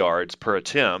air yards per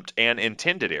attempt and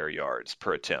intended air yards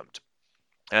per attempt.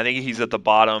 And I think he's at the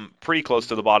bottom, pretty close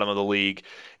to the bottom of the league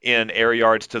in air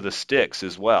yards to the sticks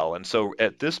as well. And so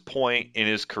at this point in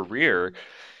his career,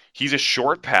 he's a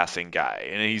short passing guy,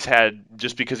 and he's had,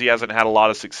 just because he hasn't had a lot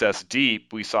of success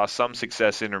deep, we saw some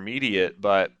success intermediate,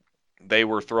 but they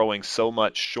were throwing so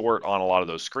much short on a lot of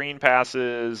those screen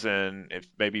passes, and if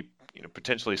maybe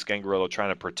potentially Scangarello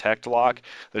trying to protect Locke,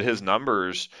 that his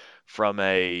numbers from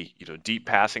a deep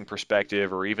passing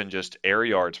perspective or even just air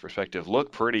yards perspective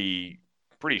look pretty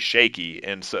shaky.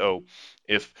 And so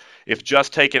if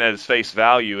just taken at its face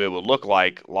value, it would look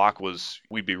like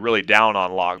we'd be really down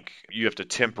on Locke. You have to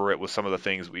temper it with some of the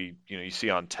things you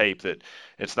see on tape, that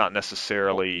it's not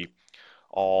necessarily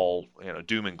all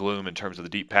doom and gloom in terms of the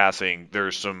deep passing.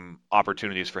 There's some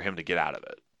opportunities for him to get out of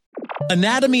it.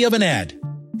 Anatomy of an ad.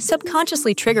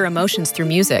 Subconsciously trigger emotions through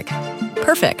music.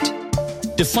 Perfect.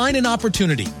 Define an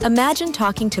opportunity. Imagine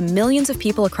talking to millions of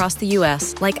people across the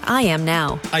U.S. like I am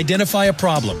now. Identify a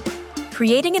problem.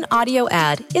 Creating an audio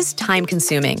ad is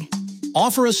time-consuming.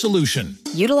 Offer a solution.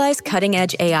 Utilize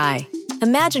cutting-edge AI.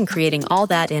 Imagine creating all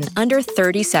that in under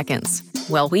 30 seconds.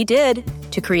 Well, we did,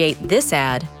 to create this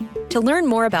ad. To learn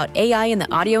more about AI in the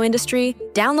audio industry,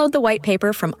 download the white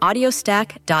paper from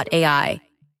audiostack.ai.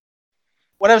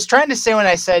 What I was trying to say when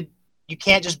I said you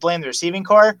can't just blame the receiving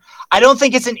core, I don't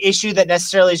think it's an issue that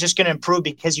necessarily is just going to improve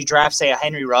because you draft, say, a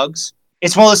Henry Ruggs.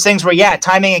 It's one of those things where,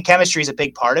 timing and chemistry is a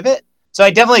big part of it. So I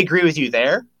definitely agree with you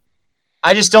there.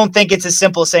 I just don't think it's as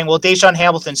simple as saying, well, Deshaun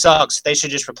Hamilton sucks, they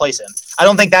should just replace him. I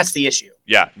don't think that's the issue.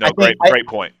 Yeah, no, great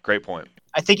point. Great point.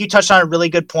 I think you touched on a really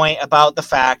good point about the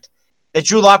fact that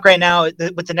Drew Lock right now,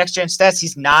 with the next gen stats,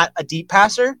 he's not a deep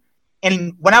passer.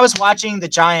 And when I was watching the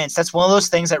Giants, that's one of those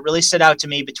things that really stood out to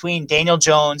me between Daniel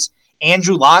Jones and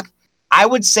Drew Lock. I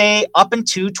would say up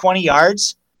into 20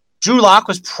 yards, Drew Lock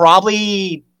was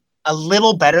probably a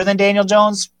little better than Daniel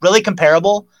Jones, really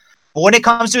comparable. But when it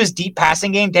comes to his deep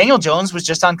passing game, Daniel Jones was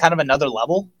just on kind of another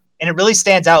level. And it really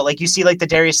stands out. Like you see like the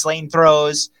Darius Slayton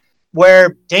throws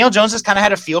where Daniel Jones has kind of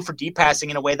had a feel for deep passing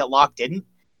in a way that Lock didn't.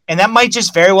 And that might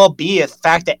just very well be a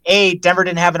fact that, A, Denver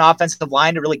didn't have an offensive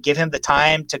line to really give him the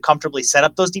time to comfortably set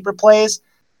up those deeper plays,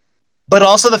 but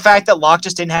also the fact that Lock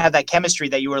just didn't have that chemistry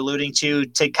that you were alluding to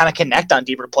kind of connect on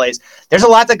deeper plays. There's a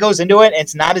lot that goes into it, and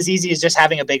it's not as easy as just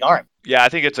having a big arm. Yeah, I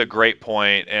think it's a great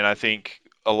point, and I think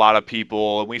a lot of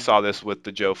people, and we saw this with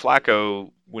the Joe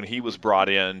Flacco when he was brought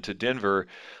in to Denver,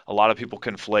 a lot of people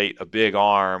conflate a big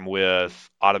arm with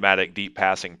automatic deep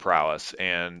passing prowess,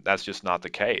 and that's just not the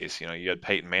case. You had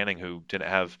Peyton Manning, who didn't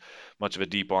have much of a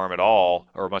deep arm at all,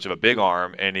 or much of a big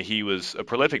arm, and he was a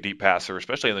prolific deep passer,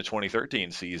 especially in the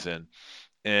 2013 season.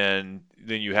 And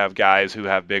then you have guys who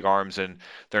have big arms and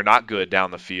they're not good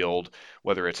down the field,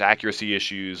 whether it's accuracy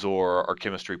issues or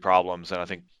chemistry problems. And I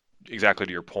think exactly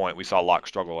to your point, we saw Locke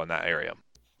struggle in that area.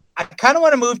 I kind of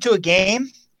want to move to a game.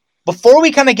 Before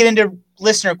we kind of get into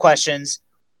listener questions,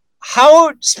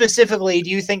 how specifically do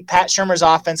you think Pat Shurmur's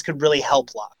offense could really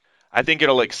help Locke? I think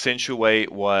it'll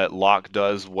accentuate what Locke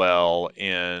does well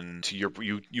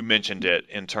you mentioned it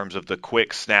in terms of the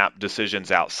quick snap decisions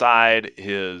outside,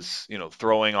 his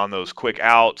throwing on those quick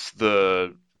outs,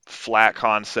 the flat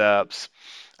concepts.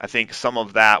 I think some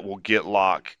of that will get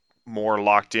Locke more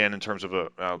locked in terms of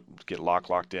get Locke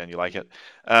locked in. You like it?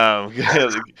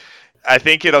 I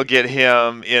think it'll get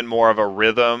him in more of a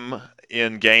rhythm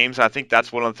in games. I think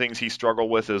that's one of the things he struggled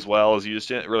with as well, is you just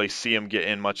didn't really see him get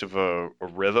in much of a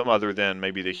rhythm other than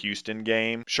maybe the Houston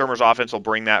game. Shermer's offense will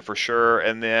bring that for sure.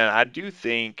 And then I do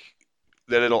think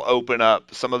that it'll open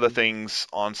up some of the things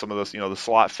on some of those, the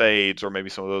slot fades or maybe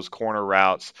some of those corner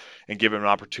routes, and give him an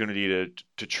opportunity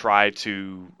to try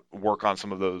to work on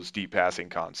some of those deep passing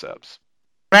concepts.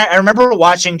 I remember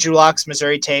watching Drew Lock's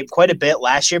Missouri tape quite a bit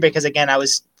last year because, again, I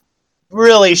was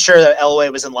really sure that Elway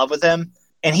was in love with him.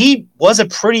 And he was a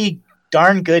pretty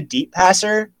darn good deep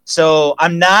passer. So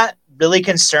I'm not really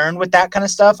concerned with that kind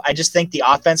of stuff. I just think the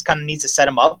offense kind of needs to set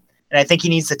him up. And I think he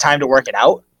needs the time to work it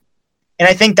out. And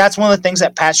I think that's one of the things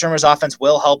that Pat Shurmur's offense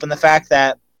will help in the fact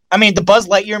that, the Buzz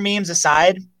Lightyear memes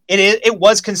aside, it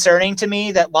was concerning to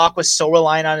me that Locke was so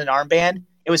reliant on an armband.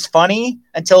 It was funny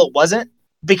until it wasn't,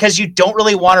 because you don't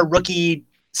really want a rookie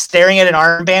staring at an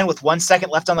armband with 1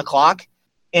 second left on the clock.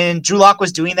 And Drew Lock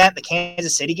was doing that in the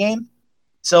Kansas City game.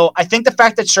 So I think the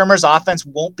fact that Shurmur's offense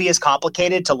won't be as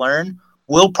complicated to learn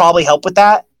will probably help with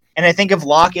that. And I think if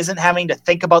Locke isn't having to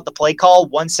think about the play call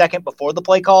 1 second before the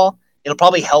play call, it'll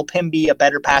probably help him be a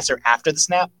better passer after the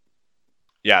snap.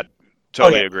 Yeah,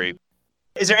 totally agree.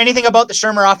 Is there anything about the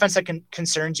Shurmur offense that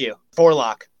concerns you for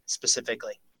Locke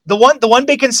specifically? The one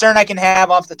big concern I can have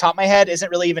off the top of my head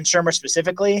isn't really even Shurmur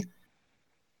specifically.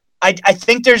 I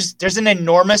think there's an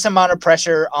enormous amount of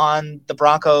pressure on the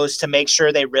Broncos to make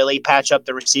sure they really patch up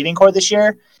the receiving core this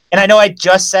year. And I know I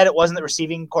just said it wasn't the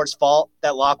receiving core's fault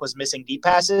that Locke was missing deep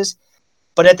passes.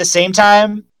 But at the same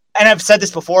time, and I've said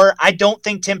this before, I don't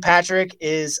think Tim Patrick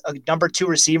is a number 2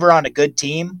 receiver on a good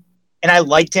team. And I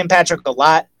like Tim Patrick a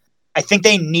lot. I think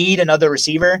they need another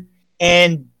receiver.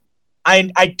 And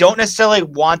I don't necessarily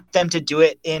want them to do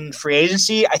it in free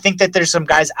agency. I think that there's some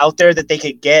guys out there that they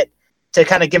could get to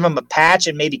kind of give them a patch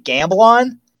and maybe gamble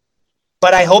on.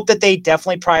 But I hope that they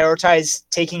definitely prioritize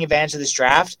taking advantage of this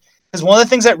draft. Because one of the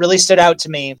things that really stood out to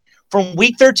me from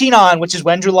week 13 on, which is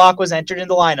when Drew Lock was entered in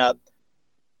the lineup,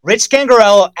 Rich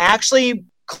Scangarello actually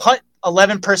cut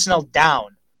 11 personnel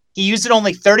down. He used it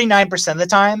only 39% of the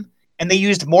time, and they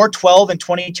used more 12 and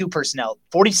 22 personnel,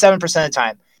 47% of the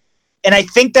time. And I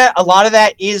think that a lot of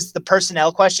that is the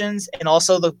personnel questions and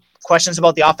also the questions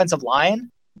about the offensive line.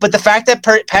 But the fact that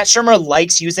Pat Shurmur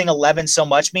likes using 11 so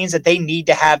much means that they need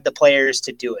to have the players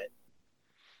to do it.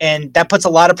 And that puts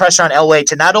a lot of pressure on Elway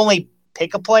to not only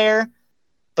pick a player,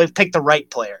 but pick the right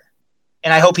player.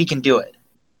 And I hope he can do it.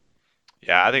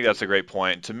 Yeah, I think that's a great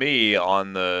point. To me,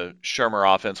 on the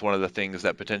Shurmur offense, one of the things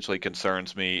that potentially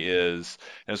concerns me is,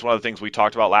 and it's one of the things we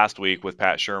talked about last week with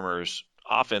Pat Shurmur's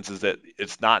offense, is that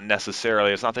it's not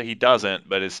that he doesn't,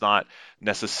 but it's not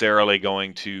necessarily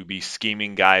going to be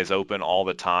scheming guys open all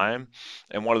the time.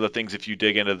 And one of the things, if you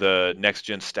dig into the next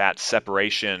gen stats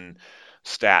separation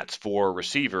stats for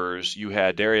receivers, you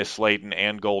had Darius Slayton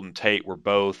and Golden Tate were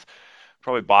both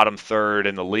probably bottom third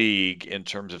in the league in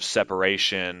terms of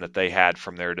separation that they had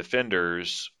from their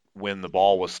defenders when the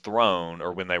ball was thrown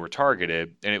or when they were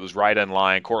targeted, and it was right in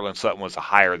line. Cortland Sutton was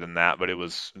higher than that, but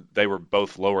they were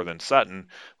both lower than Sutton,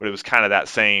 but it was kind of that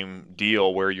same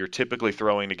deal where you're typically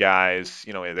throwing to guys,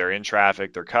 they're in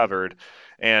traffic, they're covered,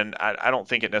 and I don't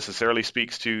think it necessarily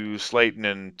speaks to Slayton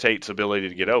and Tate's ability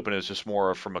to get open. It's just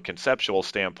more from a conceptual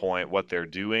standpoint what they're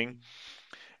doing.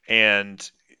 And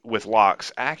with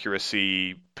Locke's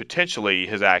accuracy, potentially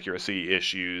his accuracy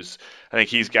issues, I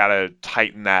think he's got to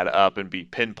tighten that up and be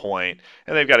pinpoint,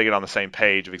 and they've got to get on the same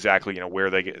page of exactly where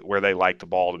they like the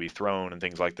ball to be thrown and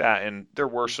things like that. And there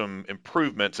were some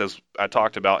improvements, as I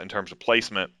talked about, in terms of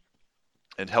placement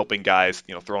and helping guys,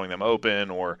 throwing them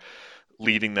open or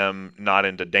leading them not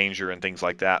into danger and things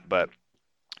like that. But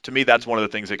to me, that's one of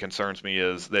the things that concerns me,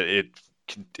 is that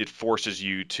it forces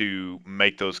you to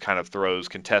make those kind of throws,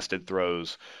 contested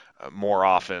throws, more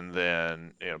often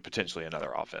than potentially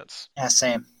another offense. Yeah,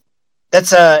 same.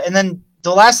 That's and then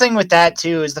the last thing with that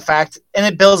too is the fact, and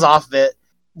it builds off of it.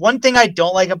 One thing I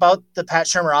don't like about the Pat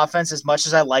Shurmur offense, as much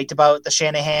as I liked about the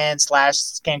Shanahan /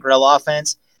 Scangarello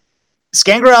offense,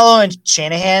 Scangarello and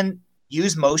Shanahan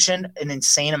use motion an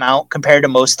insane amount compared to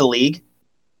most of the league,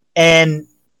 and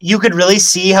you could really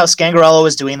see how Scangarello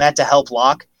was doing that to help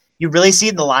Locke. You really see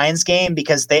it in the Lions game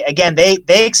because they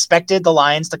expected the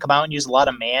Lions to come out and use a lot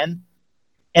of man.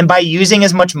 And by using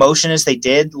as much motion as they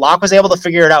did, Locke was able to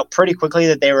figure it out pretty quickly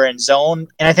that they were in zone.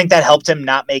 And I think that helped him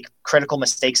not make critical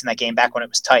mistakes in that game back when it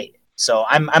was tight. So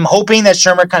I'm hoping that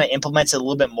Shurmur kind of implements it a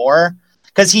little bit more,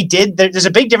 because he did. There's a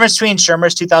big difference between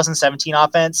Shurmur's 2017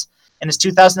 offense in his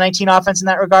 2019 offense in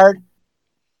that regard,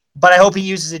 but I hope he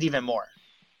uses it even more.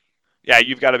 Yeah,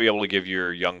 you've got to be able to give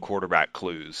your young quarterback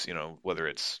clues, whether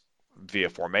it's via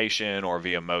formation or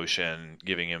via motion,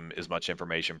 giving him as much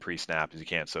information pre-snap as you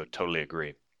can. So totally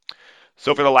agree.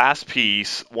 So for the last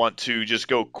piece, want to just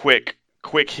go quick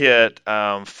hit,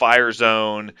 fire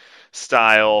zone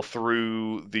style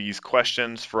through these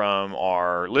questions from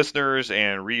our listeners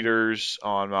and readers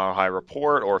on Mile High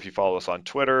Report, or if you follow us on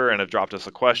Twitter and have dropped us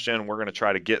a question, we're going to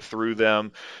try to get through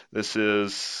them.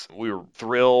 We were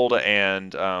thrilled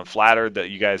and flattered that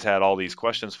you guys had all these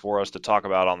questions for us to talk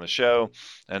about on the show,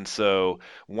 and so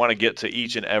want to get to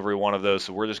each and every one of those.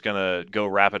 So we're just going to go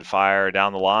rapid fire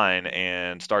down the line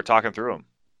and start talking through them.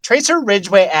 Tracer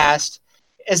Ridgeway asked,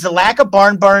 is the lack of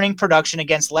barn-burning production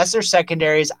against lesser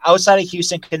secondaries outside of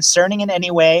Houston concerning in any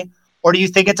way, or do you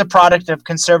think it's a product of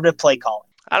conservative play calling?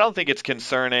 I don't think it's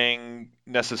concerning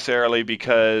necessarily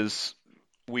because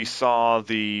we saw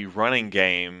the running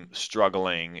game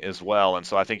struggling as well, and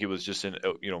so I think it was just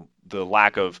the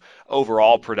lack of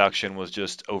overall production was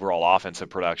just overall offensive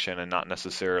production and not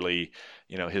necessarily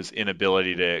his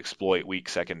inability to exploit weak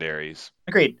secondaries.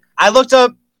 Agreed. I looked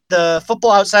up the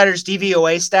Football Outsiders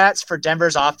DVOA stats for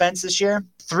Denver's offense this year.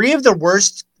 3 of the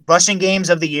worst rushing games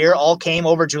of the year all came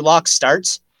over Drew Lock's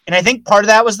starts. And I think part of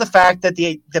that was the fact that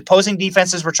the opposing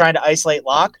defenses were trying to isolate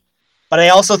Lock. But I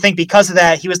also think because of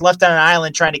that, he was left on an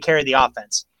island trying to carry the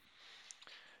offense.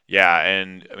 Yeah,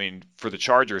 and I mean, for the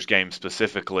Chargers game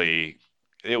specifically,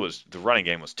 the running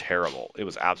game was terrible. It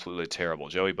was absolutely terrible.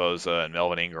 Joey Bosa and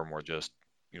Melvin Ingram were just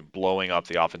blowing up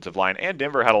the offensive line, and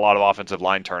Denver had a lot of offensive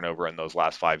line turnover in those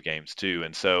last 5 games too,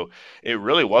 and so it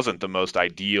really wasn't the most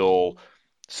ideal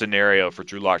scenario for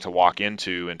Drew Lock to walk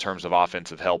into in terms of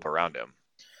offensive help around him.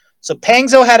 So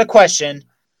Pangzo had a question.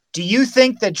 Do you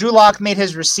think that Drew Lock made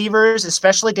his receivers,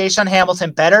 especially Deshaun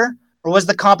Hamilton, better, or was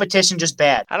the competition just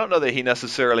bad? I don't know that he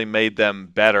necessarily made them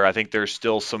better. I think there's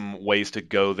still some ways to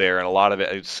go there, and a lot of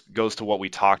it goes to what we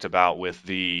talked about with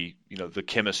the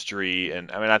chemistry.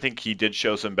 And I mean, I think he did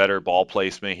show some better ball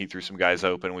placement. He threw some guys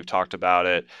open. We've talked about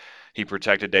it. He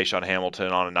protected Deshaun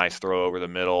Hamilton on a nice throw over the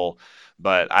middle,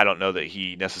 but I don't know that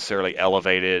he necessarily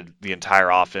elevated the entire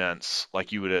offense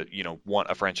like you would want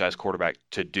a franchise quarterback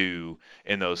to do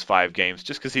in those 5 games,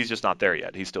 just because he's just not there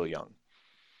yet. He's still young.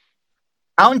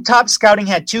 Mountaintop Scouting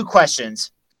had 2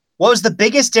 questions. What was the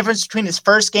biggest difference between his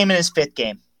first game and his 5th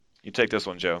game? You take this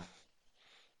one, Joe.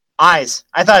 Eyes.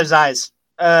 I thought his eyes.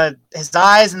 His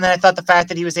eyes, and then I thought the fact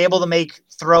that he was able to make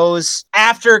throws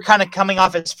after kind of coming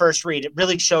off his first read. It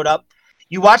really showed up.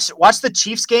 You watch the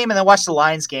Chiefs game and then watch the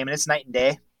Lions game, and it's night and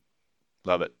day.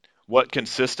 Love it. What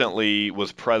consistently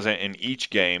was present in each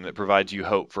game that provides you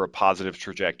hope for a positive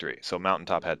trajectory? So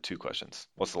Mountaintop had 2 questions.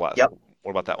 What's the last one?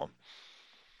 What about that one?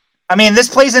 I mean, this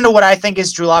plays into what I think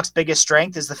is Drew Lock's biggest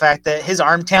strength, is the fact that his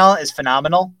arm talent is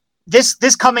phenomenal.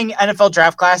 This coming NFL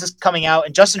draft class is coming out,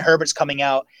 and Justin Herbert's coming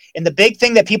out. And the big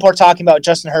thing that people are talking about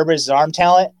Justin Herbert is his arm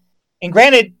talent. And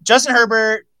granted, Justin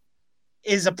Herbert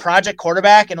is a project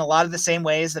quarterback in a lot of the same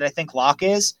ways that I think Lock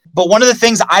is. But one of the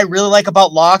things I really like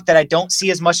about Lock that I don't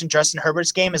see as much in Justin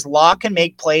Herbert's game is Lock can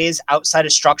make plays outside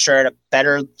of structure at a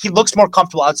better – he looks more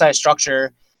comfortable outside of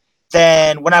structure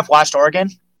than when I've watched Oregon.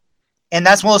 And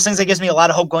that's one of those things that gives me a lot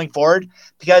of hope going forward,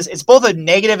 because it's both a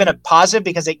negative and a positive,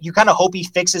 because you kind of hope he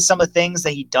fixes some of the things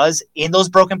that he does in those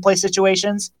broken play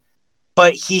situations.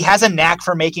 But he has a knack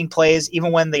for making plays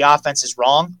even when the offense is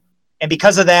wrong. And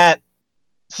because of that,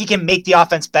 he can make the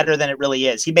offense better than it really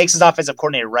is. He makes his offensive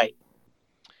coordinator right.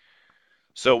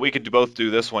 So we could both do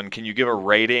this one. Can you give a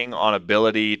rating on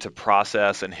ability to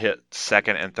process and hit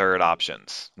second and third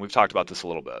options? We've talked about this a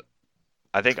little bit.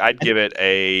 I think I'd give it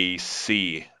a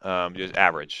C, just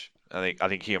average. I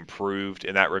think he improved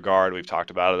in that regard. We've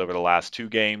talked about it over the last 2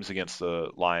 games against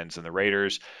the Lions and the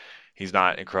Raiders. He's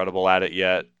not incredible at it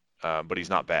yet, but he's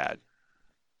not bad.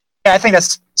 Yeah, I think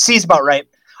C's about right.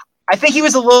 I think he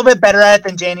was a little bit better at it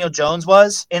than Daniel Jones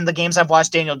was in the games I've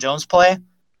watched Daniel Jones play,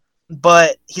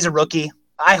 but he's a rookie.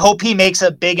 I hope he makes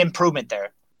a big improvement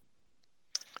there.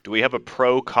 Do we have a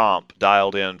pro comp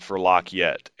dialed in for Lock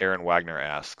yet? Aaron Wagner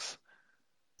asks.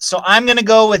 So I'm going to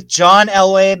go with John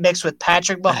Elway mixed with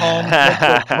Patrick Mahomes,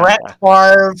 mixed with Brett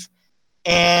Favre,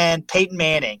 and Peyton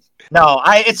Manning. No,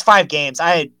 it's 5 games.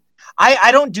 I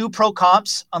don't do pro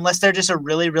comps unless they're just a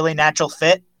really, really natural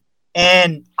fit.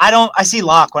 And I see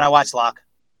Lock when I watch Lock.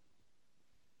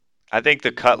 I think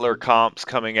the Cutler comps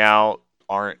coming out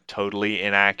aren't totally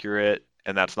inaccurate,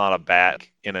 and that's not a bad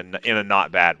in a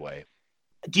not bad way.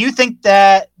 Do you think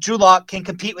that Drew Lock can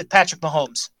compete with Patrick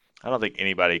Mahomes? I don't think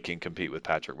anybody can compete with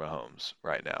Patrick Mahomes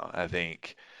right now. I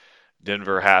think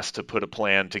Denver has to put a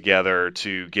plan together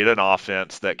to get an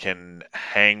offense that can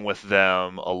hang with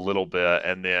them a little bit,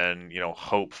 and then,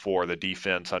 hope for the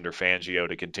defense under Fangio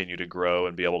to continue to grow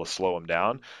and be able to slow them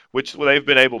down, which they've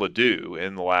been able to do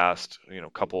in the last,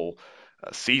 couple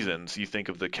seasons. You think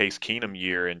of the Case Keenum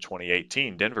year in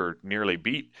 2018, Denver nearly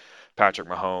beat Patrick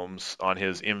Mahomes on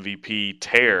his MVP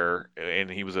tear, and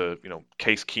he was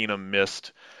Case Keenum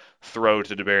missed throw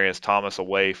to Demaryius Thomas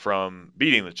away from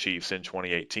beating the Chiefs in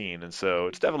 2018. And so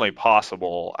it's definitely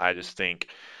possible. I just think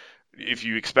if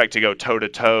you expect to go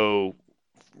toe-to-toe,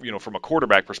 from a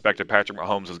quarterback perspective, Patrick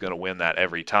Mahomes is going to win that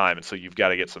every time. And so you've got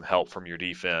to get some help from your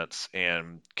defense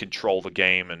and control the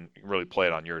game and really play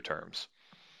it on your terms.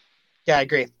 Yeah, I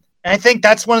agree. And I think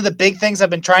that's one of the big things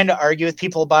I've been trying to argue with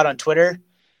people about on Twitter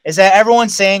is that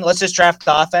everyone's saying, let's just draft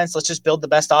the offense. Let's just build the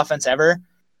best offense ever.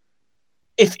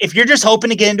 If you're just hoping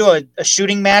to get into a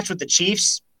shooting match with the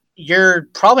Chiefs, you're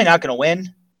probably not going to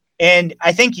win. And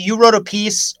I think you wrote a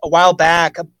piece a while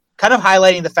back kind of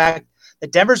highlighting the fact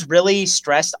that Denver's really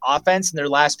stressed offense in their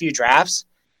last few drafts.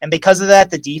 And because of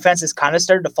that, the defense has kind of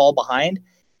started to fall behind.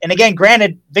 And again,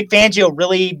 granted, Vic Fangio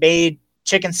really made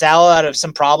chicken salad out of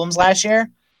some problems last year.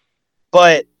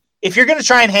 But if you're going to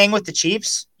try and hang with the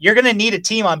Chiefs, you're going to need a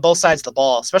team on both sides of the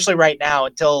ball, especially right now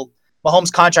until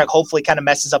Mahomes' contract hopefully kind of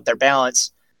messes up their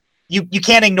balance. You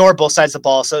can't ignore both sides of the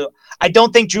ball. So I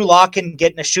don't think Drew Lock can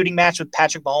get in a shooting match with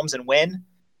Patrick Mahomes and win.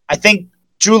 I think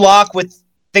Drew Lock with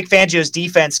Vic Fangio's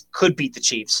defense could beat the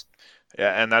Chiefs.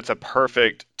 Yeah, and that's a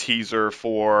perfect teaser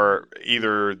for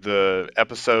either the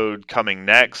episode coming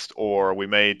next, or we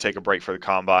may take a break for the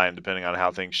combine depending on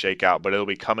how things shake out. But it'll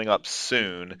be coming up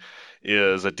soon,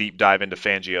 is a deep dive into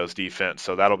Fangio's defense.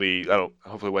 So that'll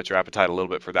hopefully whet your appetite a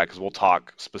little bit for that, because we'll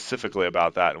talk specifically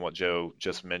about that and what Joe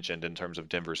just mentioned in terms of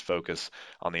Denver's focus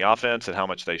on the offense and how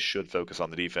much they should focus on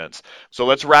the defense. So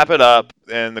let's wrap it up.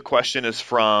 And the question is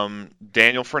from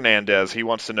Daniel Fernandez. He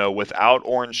wants to know, without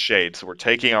orange shades, so we're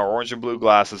taking our orange and blue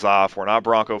glasses off. We're not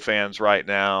Bronco fans right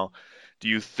now. Do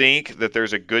you think that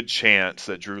there's a good chance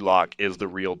that Drew Lock is the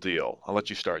real deal? I'll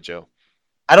let you start, Joe.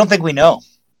 I don't think we know.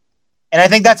 And I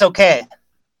think that's okay.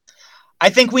 I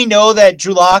think we know that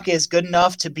Drew Lock is good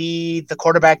enough to be the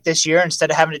quarterback this year instead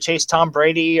of having to chase Tom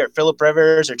Brady or Phillip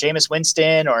Rivers or Jameis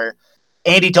Winston or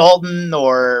Andy Dalton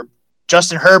or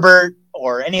Justin Herbert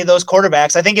or any of those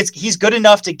quarterbacks. I think he's good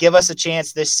enough to give us a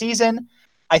chance this season.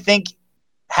 I think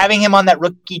having him on that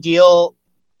rookie deal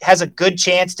has a good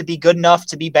chance to be good enough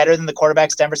to be better than the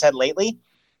quarterbacks Denver's had lately.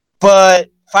 But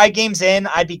 5 games in,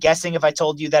 I'd be guessing if I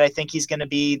told you that I think he's going to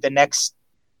be the next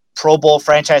Pro Bowl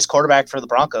franchise quarterback for the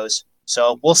Broncos.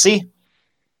 So we'll see.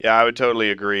 Yeah, I would totally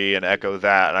agree and echo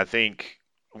that. And I think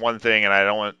one thing, and I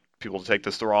don't want people to take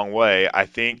this the wrong way, I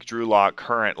think Drew Lock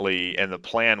currently, and the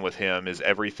plan with him, is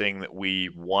everything that we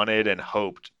wanted and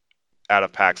hoped out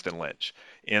of Paxton Lynch,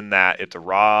 in that it's a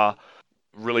raw,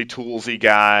 really toolsy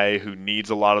guy who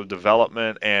needs a lot of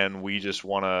development, and we just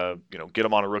want to, get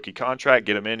him on a rookie contract,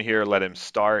 get him in here, let him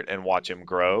start, and watch him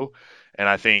grow. And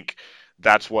I think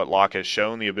that's what Lock has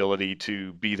shown, the ability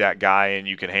to be that guy, and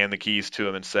you can hand the keys to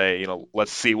him and say,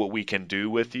 let's see what we can do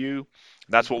with you.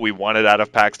 That's what we wanted out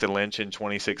of Paxton Lynch in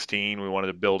 2016. We wanted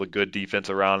to build a good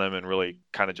defense around him and really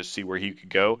kind of just see where he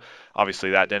could go.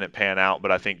 Obviously, that didn't pan out,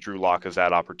 but I think Drew Lock has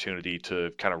that opportunity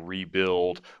to kind of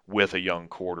rebuild with a young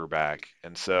quarterback.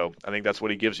 And so I think that's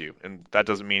what he gives you. And that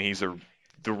doesn't mean he's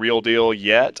the real deal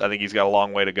yet. I think he's got a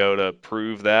long way to go to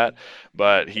prove that,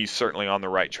 but he's certainly on the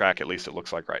right track, at least it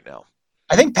looks like right now.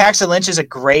 I think Paxton Lynch is a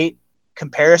great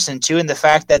comparison, too, in the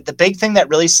fact that the big thing that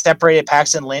really separated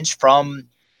Paxton Lynch from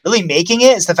really making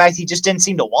it is the fact he just didn't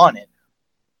seem to want it.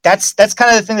 That's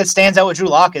kind of the thing that stands out with Drew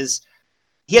Lock, is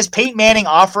he has Peyton Manning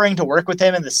offering to work with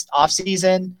him in this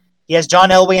offseason. He has John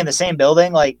Elway in the same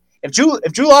building. Like, if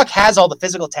Drew Lock has all the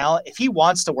physical talent, if he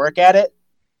wants to work at it,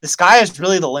 the sky is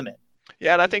really the limit.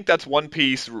 Yeah, and I think that's one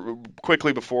piece,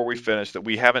 quickly before we finish, that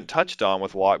we haven't touched on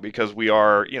with Lock, because we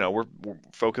are, we're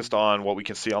focused on what we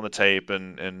can see on the tape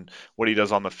and what he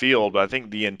does on the field. But I think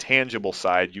the intangible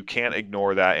side, you can't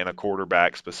ignore that in a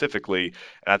quarterback specifically.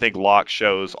 And I think Lock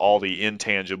shows all the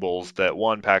intangibles that,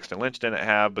 one, Paxton Lynch didn't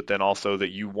have, but then also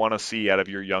that you want to see out of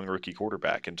your young rookie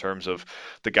quarterback in terms of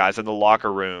the guys in the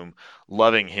locker room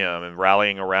loving him and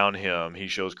rallying around him. He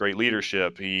shows great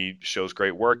leadership. He shows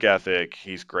great work ethic.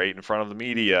 He's great in front of the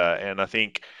media. And I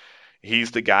think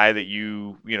he's the guy that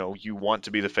you want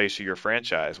to be the face of your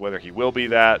franchise. Whether he will be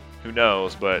that, who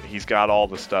knows, but he's got all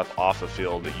the stuff off the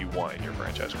field that you want in your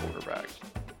franchise quarterback.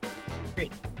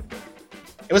 Great.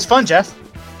 It was fun, Jeff.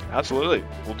 Absolutely.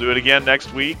 We'll do it again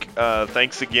next week.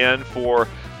 Thanks again for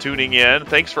tuning in.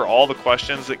 Thanks for all the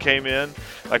questions that came in.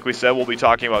 Like we said, we'll be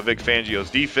talking about Vic Fangio's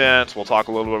defense. We'll talk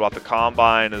a little bit about the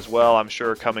combine as well, I'm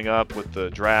sure, coming up with the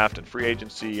draft and free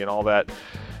agency and all that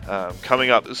coming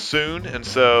up soon. And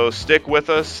so stick with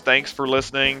us. Thanks for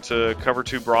listening to Cover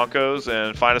 2 Broncos,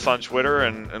 and find us on Twitter,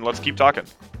 and let's keep talking.